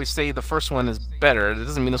 Surprised. I always say the first one is better. It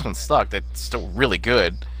doesn't mean this one sucked. It's still really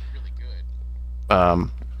good.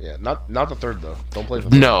 Yeah, not the third though. Don't play for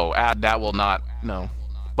the third. No, that will not. No,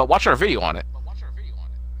 but watch our video on it.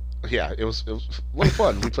 Yeah, it was a lot of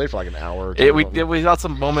fun. We played for like an hour. We got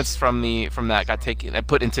some moments from that got taken and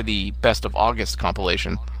put into the Best of August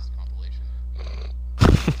compilation.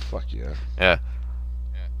 Fuck yeah. Yeah.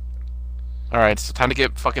 All right, so time to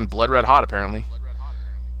get fucking blood red hot. Apparently.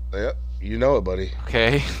 Yep, you know it, buddy.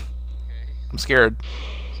 Okay. I'm scared.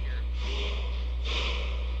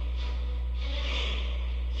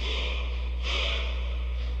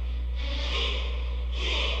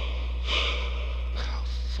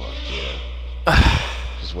 Fuck yeah.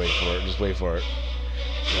 Just wait for it. Just wait for it.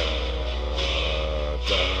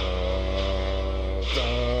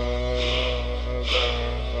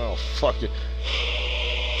 Oh, fuck it.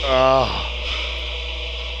 Oh.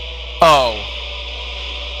 Oh.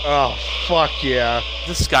 Oh, fuck yeah.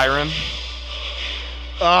 Is this Skyrim?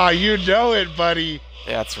 Oh, you know it, buddy.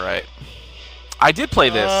 Yeah, that's right. I did play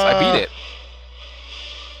this. I beat it.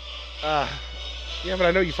 Yeah, but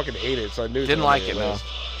I know you fucking hate it, so I knew. Didn't like it, no.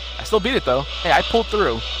 I still beat it, though. Hey, I pulled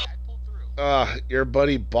through. Your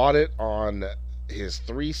buddy bought it on his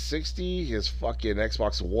 360, his fucking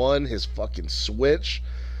Xbox One, his fucking Switch.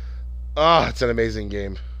 It's an amazing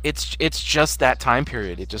game. It's just that time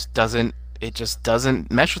period. It just doesn't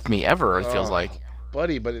mesh with me ever. It feels like,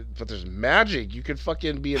 buddy, but there's magic. You could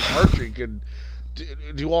fucking be an archer. You could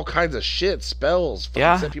do all kinds of shit, spells.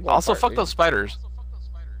 Yeah. Set people Also, apart, fuck dude. those spiders.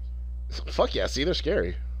 Fuck yeah. See, they're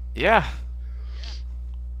scary. Yeah.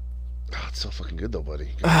 It's so fucking good though, buddy.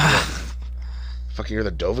 Fucking you're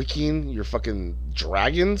the Dovahkiin. You're fucking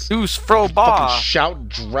dragons. Who's Fro Fucking Ba? shout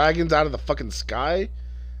dragons out of the fucking sky.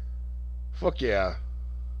 Fuck yeah.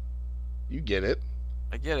 You get it.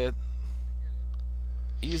 I get it.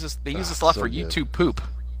 They use this a lot so for good. YouTube poop.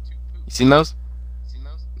 You seen those?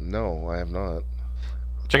 No, I have not.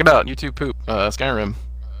 Check it out. YouTube poop. Skyrim.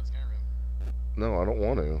 No, I don't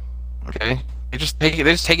want to. Okay. They just take it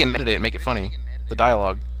and edit it and make it funny. The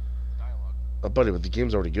dialogue. Buddy, but the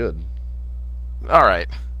game's already good. All right.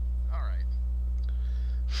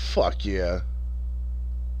 Fuck yeah.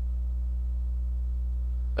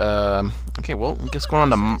 Okay. Well, I guess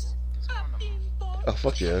going on to. Oh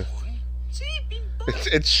fuck yeah.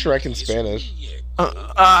 It's Shrek in Spanish.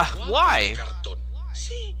 Why?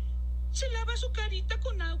 Sí, se lava su carita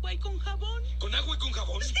con agua y con jabón. ¿Con agua y con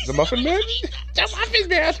jabón? The Muffin Man? The Muffin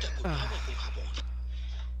Man!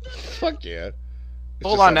 Fuck yeah. It's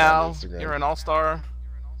Hold just on now. Instagram. You're an all-star.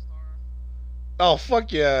 Oh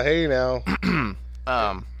fuck yeah! Hey now.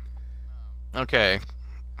 Okay.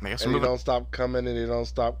 I guess And we're you moving. don't stop coming, and you don't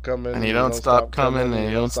stop coming, And you don't stop coming, and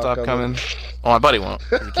you don't stop coming. Oh, my buddy won't.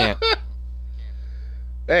 You can't.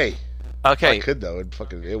 Hey. Okay. I could though.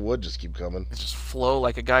 It would just keep coming. Just flow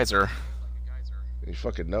like a geyser. You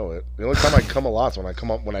fucking know it. The only time I come a lot is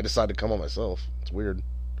when I decide to come on myself. It's weird.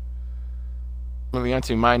 Moving on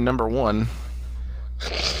to my number 1.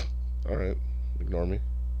 All right, ignore me.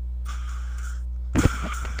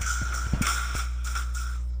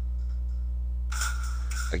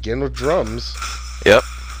 Again with drums. Yep.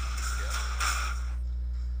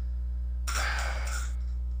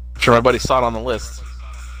 Sure, my buddy saw it on the list.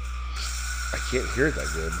 I can't hear it that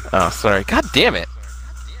good. Oh, sorry. God damn it.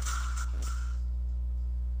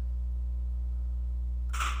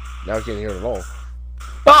 Now I can't hear it at all.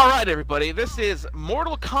 All right, everybody. This is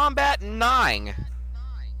Mortal Kombat 9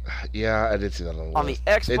 Yeah, I did see that on the on the list.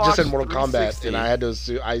 Xbox. It just said Mortal Kombat, 360. and I had to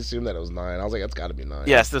assume. I assumed that it was 9. I was like, that's got to be 9.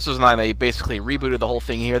 Yes, this was 9. They basically rebooted the whole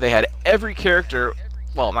thing here. They had every character,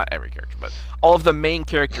 well, not every character, but all of the main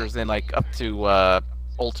characters in, like, up to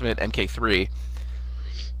Ultimate MK3.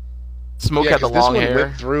 Smoke Yeah, had the 'cause this long one hair.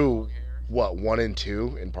 went through what 1 and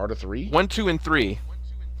 2 and part of 3. 1, 2, and 3.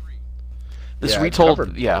 This Yeah, it retold,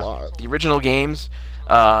 covered a yeah, lot. the original games.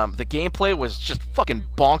 The gameplay was just fucking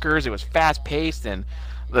bonkers. It was fast paced, and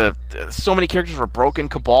so many characters were broken.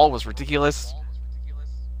 Cabal was ridiculous.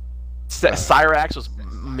 Cyrax was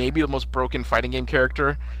maybe the most broken fighting game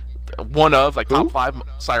character. One of, like, Who? top 5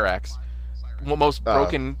 Cyrax. most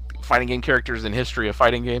broken fighting game characters in history of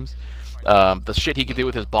fighting games. The shit he could do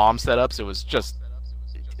with his bomb setups, it was just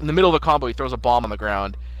in the middle of a combo. He throws a bomb on the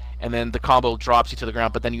ground, and then the combo drops you to the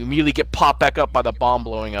ground, but then you immediately get popped back up by the bomb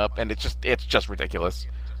blowing up, and it's just ridiculous.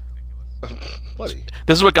 Buddy.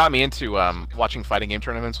 This is what got me into watching fighting game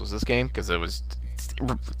tournaments. Was this game because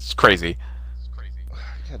it's crazy.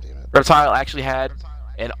 God damn it. Reptile actually had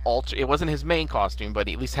it wasn't his main costume, but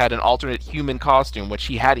he at least had an alternate human costume, which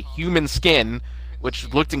he had human skin,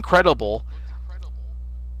 which looked incredible.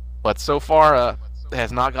 But so far,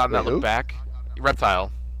 has not gotten that look back.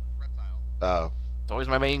 Reptile. Oh. It's always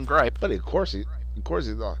my main gripe. Buddy, of course he's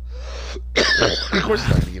not. of course he's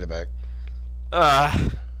not gonna get it back.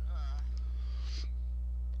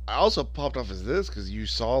 I also popped off as this because you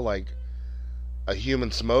saw like a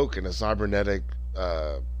human Smoke and a cybernetic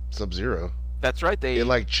Sub-Zero. That's right. It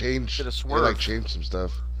like changed. Did a It swerve. like changed some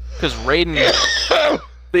stuff. Because Raiden,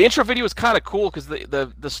 the intro video is kind of cool because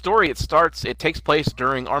the story it takes place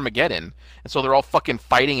during Armageddon, and so they're all fucking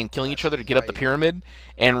fighting and killing each other to get up the pyramid.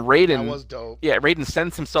 And Raiden, That was dope. yeah, Raiden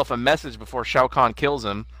sends himself a message before Shao Kahn kills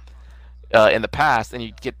him in the past, and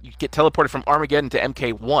you get teleported from Armageddon to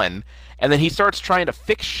MK1, and then he starts trying to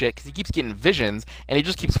fix shit because he keeps getting visions, and he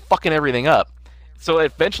just keeps fucking everything up. So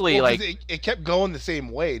eventually, Well, 'cause it kept going the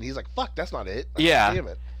same way, and he's like, "Fuck, that's not it." Like, Yeah. damn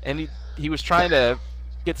it. And he was trying to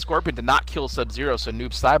get Scorpion to not kill Sub-Zero so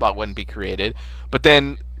Noob Saibot wouldn't be created. But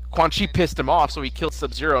then Quan Chi pissed him off, so he killed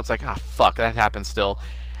Sub-Zero. It's like, fuck, that happened still.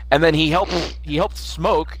 And then he helped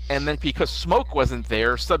Smoke, and then because Smoke wasn't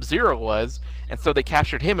there, Sub-Zero was, and so they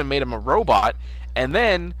captured him and made him a robot. And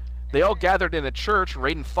then they all gathered in a church.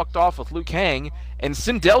 Raiden fucked off with Liu Kang, and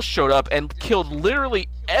Sindel showed up and killed literally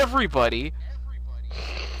everybody.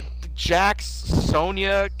 Jax,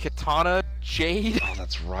 Sonya, Katana, Jade. Oh,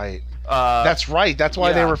 that's right. That's That's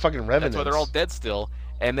why they yeah. were fucking revenants. That's why they're all dead still.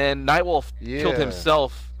 And then Nightwolf killed Yeah.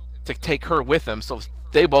 himself to take her with him, so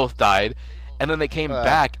they both died. And then they came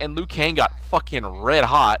back, and Liu Kang got fucking red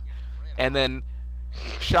hot. And then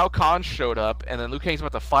Shao Kahn showed up, and then Liu Kang's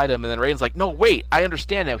about to fight him, and then Raiden's like, "No, wait, I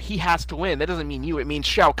understand now. He has to win. That doesn't mean you. It means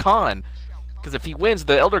Shao Kahn. Because if he wins,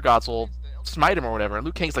 the Elder Gods will smite him or whatever." And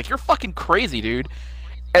Liu Kang's like, "You're fucking crazy, dude."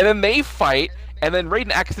 And then they fight, and then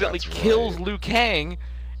Raiden accidentally That's kills right. Liu Kang,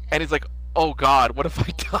 and he's like, "Oh God, what have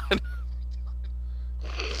I done?"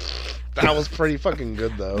 That was pretty fucking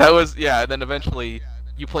good though. That was, yeah. And then eventually,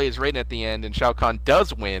 you play as Raiden at the end, and Shao Kahn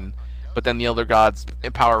does win, but then the Elder Gods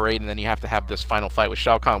empower Raiden, and then you have to have this final fight with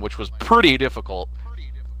Shao Kahn, which was pretty difficult.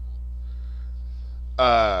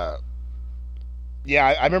 Yeah,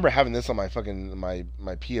 I remember having this on my fucking my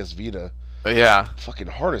PS Vita. But yeah, Fucking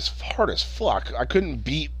hard as fuck. I couldn't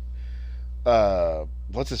beat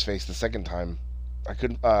what's his face the second time. I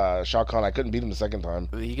couldn't Shao Kahn. I couldn't beat him the second time.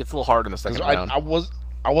 he gets a little hard in the second 'Cause round.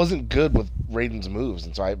 I wasn't good with Raiden's moves,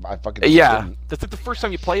 and so I fucking Yeah, couldn't. that's like the first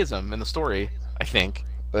time you play as him in the story, I think.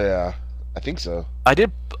 Yeah, I think so. I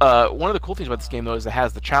did. One of the cool things about this game though is it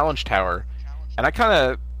has the challenge tower, and I kind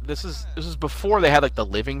of this is before they had like the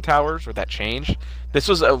living towers or that changed. This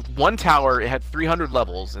was one tower. It had 300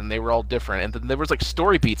 levels, and they were all different. And then there was like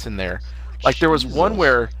story beats in there. Like there was one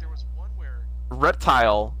where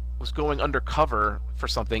Reptile was going undercover for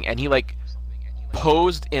something, and he like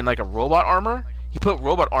posed in like a robot armor. He put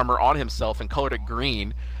robot armor on himself and colored it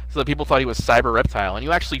green, so that people thought he was Cyber Reptile. And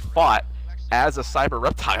you actually fought as a Cyber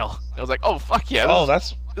Reptile. I was like, oh fuck yeah!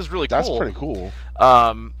 This is really cool. That's pretty cool.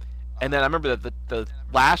 And then I remember that the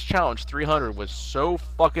last challenge, 300, was so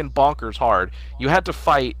fucking bonkers hard. You had to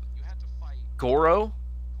fight Goro,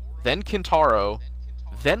 then Kintaro,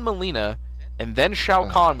 then Melina, and then Shao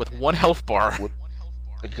Kahn with one health bar.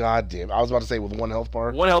 God damn! I was about to say with one health bar.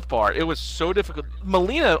 One health bar. It was so difficult.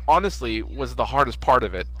 Melina, honestly, was the hardest part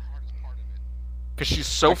of it. Because she's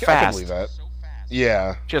so I fast. can believe that.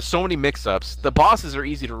 Yeah. She has so many mix-ups. The bosses are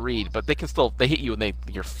easy to read, but they hit you and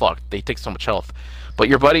you're fucked. They take so much health. But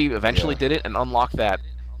your buddy eventually did it and unlocked that.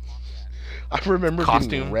 I remember Costume.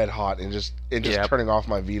 getting red hot and just Yeah. turning off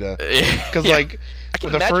my Vita because Yeah. like I can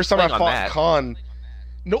the imagine first time I playing on fought that. Khan.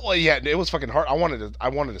 No, well, yeah, it was fucking hard. I wanted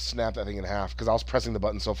to snap that thing in half because I was pressing the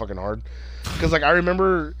button so fucking hard. Because like I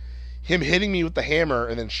remember him hitting me with the hammer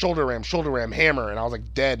and then shoulder ram, hammer, and I was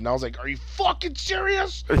like dead. And I was like, "Are you fucking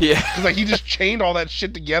serious?" Yeah. Because like he just chained all that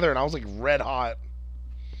shit together, and I was like red hot.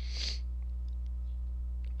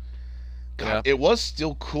 God, Yeah. it was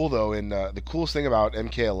still cool though, and the coolest thing about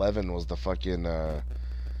MK11 was the fucking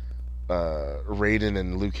Raiden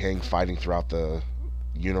and Liu Kang fighting throughout the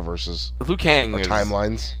universes Liu Kang or is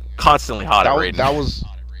timelines. constantly hot at That, Raiden. that was.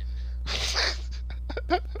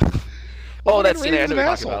 Oh, that's Raiden's the an I know what you're talking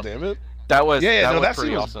asshole, about. damn it. That was Yeah, that no, was that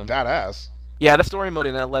pretty scene was awesome. badass. Yeah, the story mode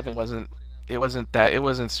in 11 wasn't It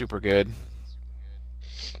wasn't super good.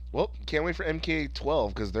 Well, can't wait for MK12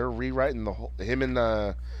 because they're rewriting the whole. Him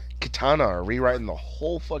and Katana are rewriting the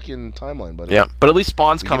whole fucking timeline, buddy. Yeah, but at least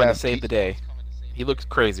Spawn's We coming could to save have the day. He looks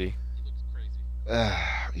crazy.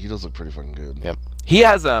 He does look pretty fucking good. Yep. He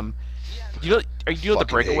has Do you know what the Fucking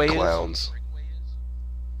breakaway hate is? clowns.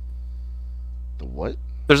 The what?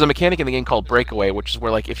 There's a mechanic in the game called breakaway, which is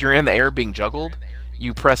where like if you're in the air being juggled,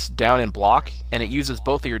 you press down and block, and it uses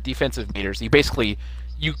both of your defensive meters.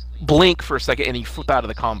 You blink for a second and you flip out of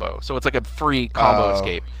the combo. So it's like a free combo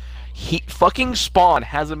escape. Fucking Spawn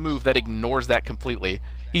has a move that ignores that completely.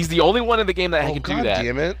 He's the only one in the game that can do that.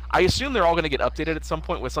 Damn it. I assume they're all going to get updated at some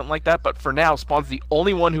point with something like that, but for now, Spawn's the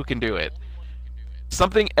only one who can do it.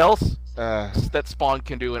 Something else that Spawn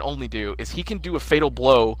can do and only do is he can do a fatal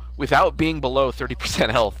blow without being below 30%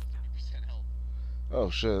 health. Oh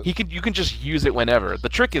shit. You can just use it whenever. The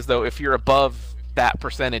trick is though, if you're above that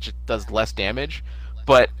percentage, it does less damage.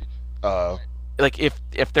 But like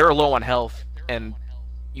if they're low on health and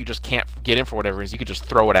you just can't get in for whatever reason, you could just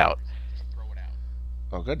throw it out.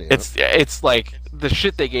 Oh goddamn. It's like the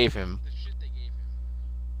shit they gave him.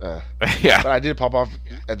 Yeah. But I did pop off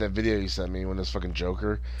at that video you sent me when this fucking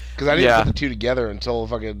Joker, because I didn't put the two together until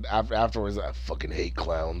fucking afterwards. I fucking hate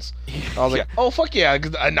clowns. I was like, oh fuck yeah,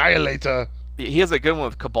 Annihilator. He has a good one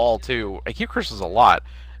with Cabal too. Like, he curses a lot.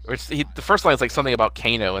 The first line is like something about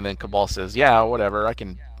Kano, and then Cabal says, "Yeah, whatever.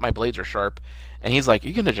 My blades are sharp," and he's like,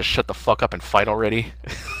 "You gonna just shut the fuck up and fight already?"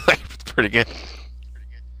 Like, it's pretty good.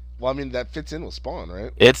 Well, I mean that fits in with Spawn,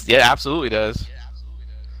 right? It absolutely does.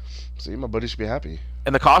 See, my buddy should be happy.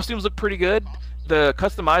 And the costumes look pretty good. The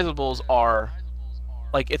customizables are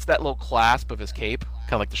like it's that little clasp of his cape,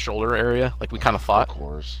 kind of like the shoulder area, like we kind of thought. Of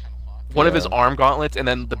course. One of his arm gauntlets, and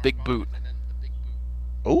then the big boot.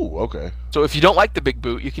 Oh, okay. So if you don't like the big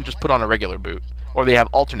boot, you can just put on a regular boot, or they have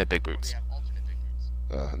alternate big boots.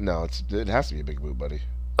 No, it has to be a big boot, buddy.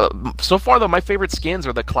 So far, though, my favorite skins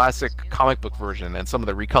are the classic comic book version, and some of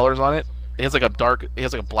the recolors on it. It has like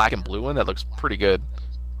a black and blue one that looks pretty good.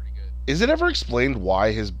 Is it ever explained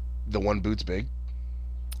why the one boot's big?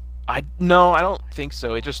 No, I don't think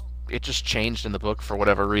so. It just changed in the book for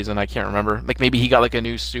whatever reason. I can't remember. Like maybe he got like a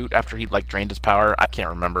new suit after he like drained his power. I can't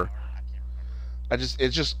remember. It's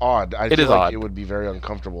just odd. I feel like odd. It would be very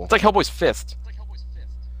uncomfortable. It's like Hellboy's fist.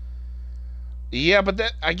 Yeah,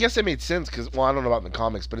 but I guess that made sense because, well, I don't know about in the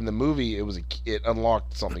comics, but in the movie it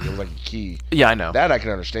unlocked something. It was like a key. Yeah, I know. That I can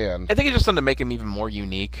understand. I think it's just something to make him even more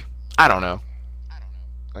unique. I don't know.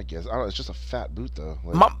 I guess it's just a fat boot though.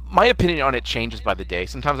 Like, my opinion on it changes by the day.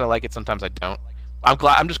 Sometimes I like it, sometimes I don't.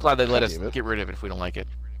 I'm just glad they let us get rid of it if we don't like it.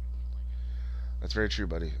 That's very true,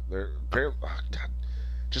 buddy. God,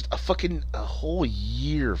 just a whole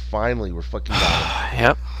year finally we're fucking done.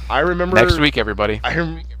 Yep. I remember next week, everybody.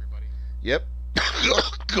 Yep.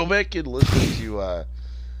 Go back and listen to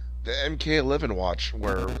the MK11 watch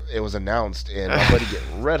where it was announced and my buddy get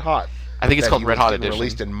red hot. I think it's called Red Hot Edition.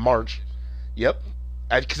 Released in March. Yep.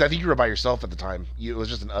 Because I think you were by yourself at the time. It was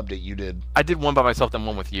just an update you did. I did one by myself, then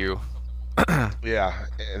one with you. Yeah,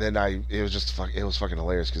 and then it was fucking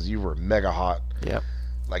hilarious because you were mega hot. Yep.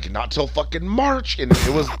 Like not till fucking March, and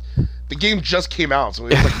it was the game just came out, so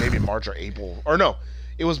it was like maybe March or April, or no,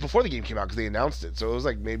 it was before the game came out because they announced it, so it was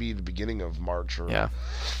like maybe the beginning of March or and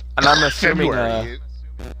I'm assuming February.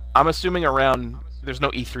 I'm assuming around there's no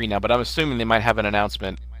E3 now, but I'm assuming they might have an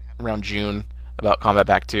announcement around June about Combat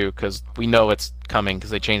Pack 2 because we know it's coming because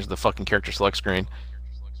they changed the fucking character select screen,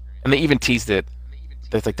 and they even teased it.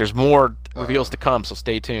 It's like there's more reveals to come, so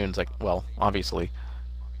stay tuned. It's like, well, obviously.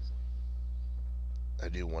 I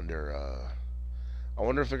do wonder. I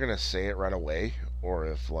wonder if they're gonna say it right away, or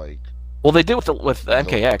if like. Well, they did with the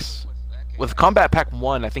MKX. With Combat Pack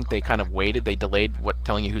 1, I think they kind of waited. They delayed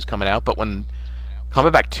telling you who's coming out, but when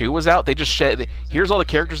Combat Pack 2 was out, they just here's all the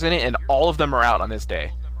characters in it, and all of them are out on this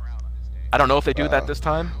day. I don't know if they do that this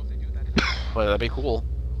time, but that'd be cool.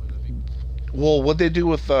 Well, what they do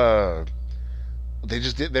with they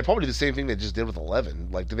probably did the same thing they just did with 11.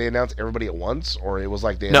 Like, did they announce everybody at once, or it was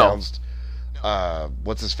like they announced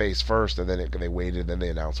what's his face first, and then they waited, and then they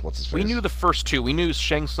announced what's his face. We knew the first two. We knew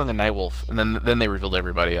Shang Tsung and Nightwolf, and then they revealed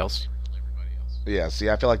everybody else. Yeah, see,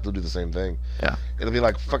 I feel like they'll do the same thing. Yeah, it'll be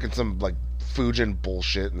like fucking some like Fujin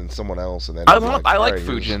bullshit, and then someone else, and then I like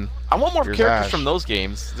Fujin. I want more characters Ash. from those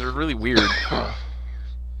games. They're really weird.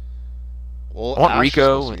 Well, I want Ash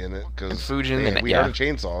Rico and Fujin, and we heard a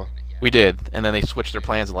chainsaw. We did, and then they switched their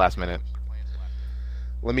plans at the last minute.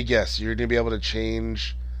 Let me guess, you're gonna be able to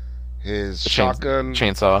change his shotgun,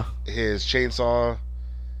 chainsaw, his chainsaw,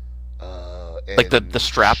 like the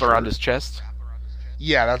strap around his chest.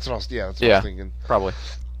 Yeah, that's what I was. Yeah, that's what I was thinking. Probably.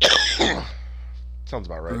 Sounds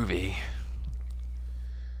about right. Groovy.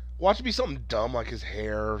 Watch it be something dumb like his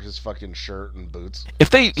hair, his fucking shirt, and boots.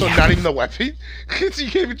 If they, So not even the weapon. You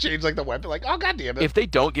can't even change like the weapon. Like, oh god damn it. if they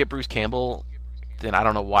don't get Bruce Campbell, then I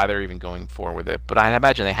don't know why they're even going forward with it. But I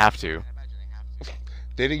imagine they have to.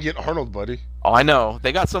 They didn't get Arnold, buddy. Oh, I know.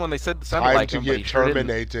 They got someone they said sounded Time like to him, but get he sure didn't.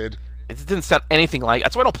 terminated. It didn't sound anything like.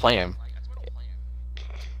 That's why I don't play him.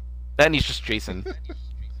 Then he's just Jason.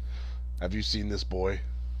 Have you seen this boy?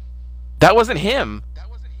 That wasn't him.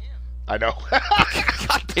 I know.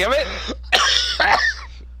 God damn it.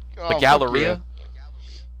 Oh, The Galleria.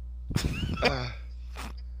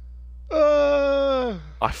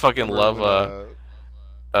 I fucking love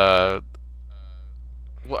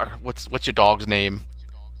what's your dog's name?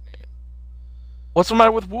 What's the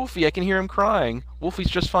matter with Wolfie? I can hear him crying. Wolfie's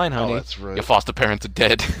just fine, honey. Oh, that's right. Your foster parents are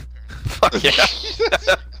dead. Fuck yeah.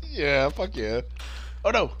 Yeah, fuck yeah.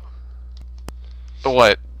 Oh no.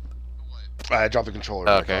 What? I dropped the controller.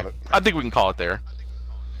 Back Okay. on it. I think we can call it there.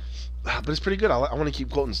 But it's pretty good. I want to keep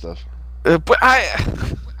quoting stuff. But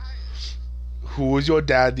Who is your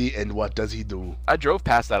daddy and what does he do? I drove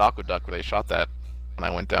past that aqueduct where they shot that when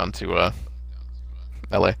I went down to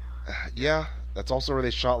LA. Yeah, that's also where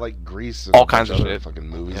they shot like Grease and All a bunch kinds of other shit. fucking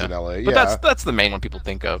movies Yeah. in LA. But Yeah, that's the main one people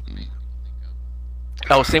think of.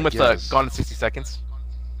 Oh, same with Yes. Gone in 60 Seconds.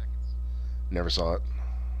 never saw it.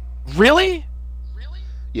 Really?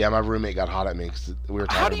 Yeah, my roommate got hot at me because we were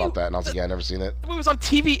How talking do you- about that, and I was like, "Yeah, I never seen it, The movie was on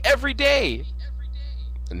TV every day.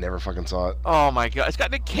 and never fucking saw it." Oh my god, it's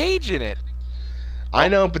got Nick Cage in it. I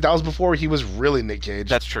know, but that was before he was really Nick Cage.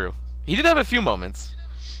 That's true. He did have a few moments.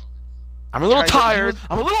 I'm a little Kinda, he tired. was-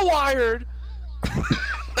 I'm a little wired.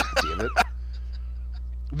 Damn it.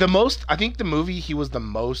 I think the movie he was the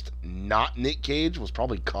most not Nick Cage was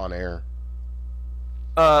probably Con Air.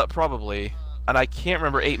 Probably. And I can't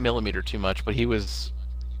remember 8mm too much, but he was.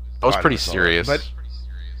 That was I pretty never saw it. serious.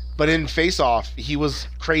 But in Face Off, he was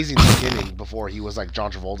crazy in the beginning before he was like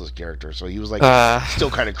John Travolta's character. So he was like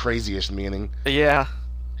still kind of crazy-ish in the beginning. Yeah.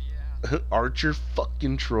 Archer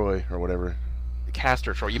fucking Troy or whatever.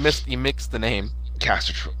 Castor Troy. You mixed the name.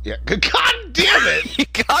 Castor Troy. Yeah. God damn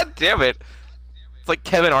it! God damn it! It's like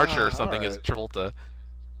Kevin Archer or something as alright.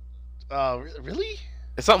 Travolta. Really?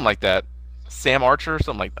 It's something like that. Sam Archer,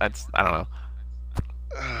 something like that. I don't know.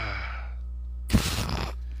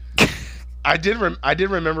 I did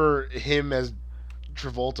remember him as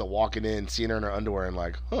Travolta walking in, seeing her in her underwear, and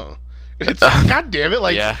like, huh. It's god damn it,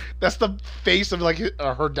 like Yeah. that's the face of like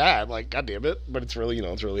her dad, like god damn it, but it's really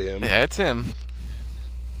it's really him. Yeah, it's him.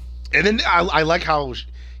 And then I like how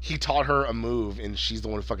he taught her a move, and she's the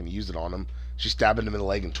one who fucking used it on him. She stabbed him in the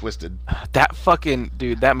leg and twisted. That fucking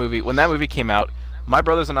dude. That movie. When that movie came out, my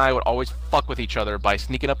brothers and I would always fuck with each other by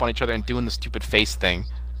sneaking up on each other and doing the stupid face thing.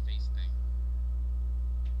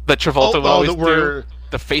 That Travolta would always do.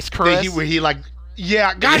 The face caress. Where he like,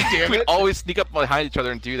 yeah, god damn We'd it. always sneak up behind each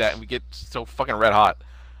other and do that, and we get so fucking red hot.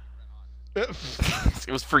 It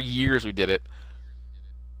was for years we did it.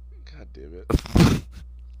 God damn it.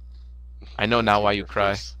 I know now why you Your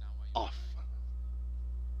cry. face off.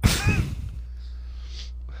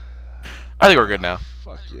 I think we're good now.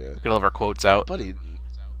 Fuck yeah. Get all of our quotes out. Buddy,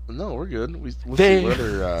 no, we're good. Let's They- see what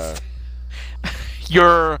other,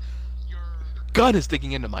 Your gun is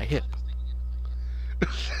digging into my hip.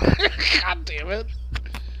 God damn it.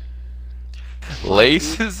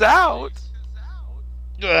 Laces out.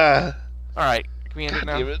 Ah, All right, can we end God it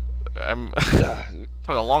now? damn it. I'm Ah.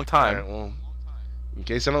 talking a long time. Alright, well, in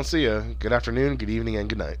case I don't see you, good afternoon, good evening, and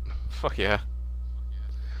good night. Fuck yeah.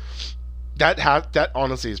 That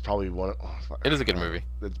honestly is probably one. Oh, fuck, It is a good movie.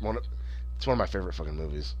 It's one of my favorite fucking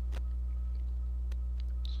movies.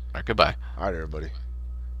 All right, goodbye. All right, everybody.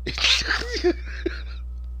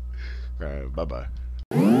 All right, bye bye.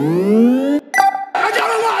 I got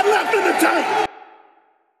a lot left in the tank!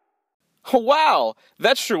 Wow,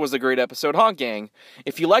 that sure was a great episode, huh, gang?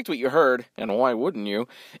 If you liked what you heard, and why wouldn't you,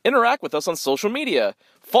 interact with us on social media.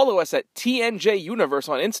 Follow us at TNJ Universe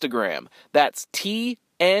on Instagram. That's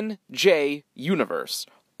TNJ Universe.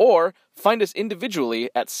 Or find us individually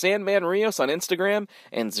at Sandman Rios on Instagram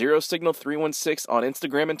and Zero Signal 316 on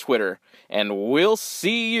Instagram and Twitter. And we'll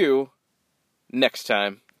see you next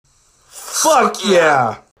time. Fuck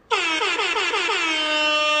yeah!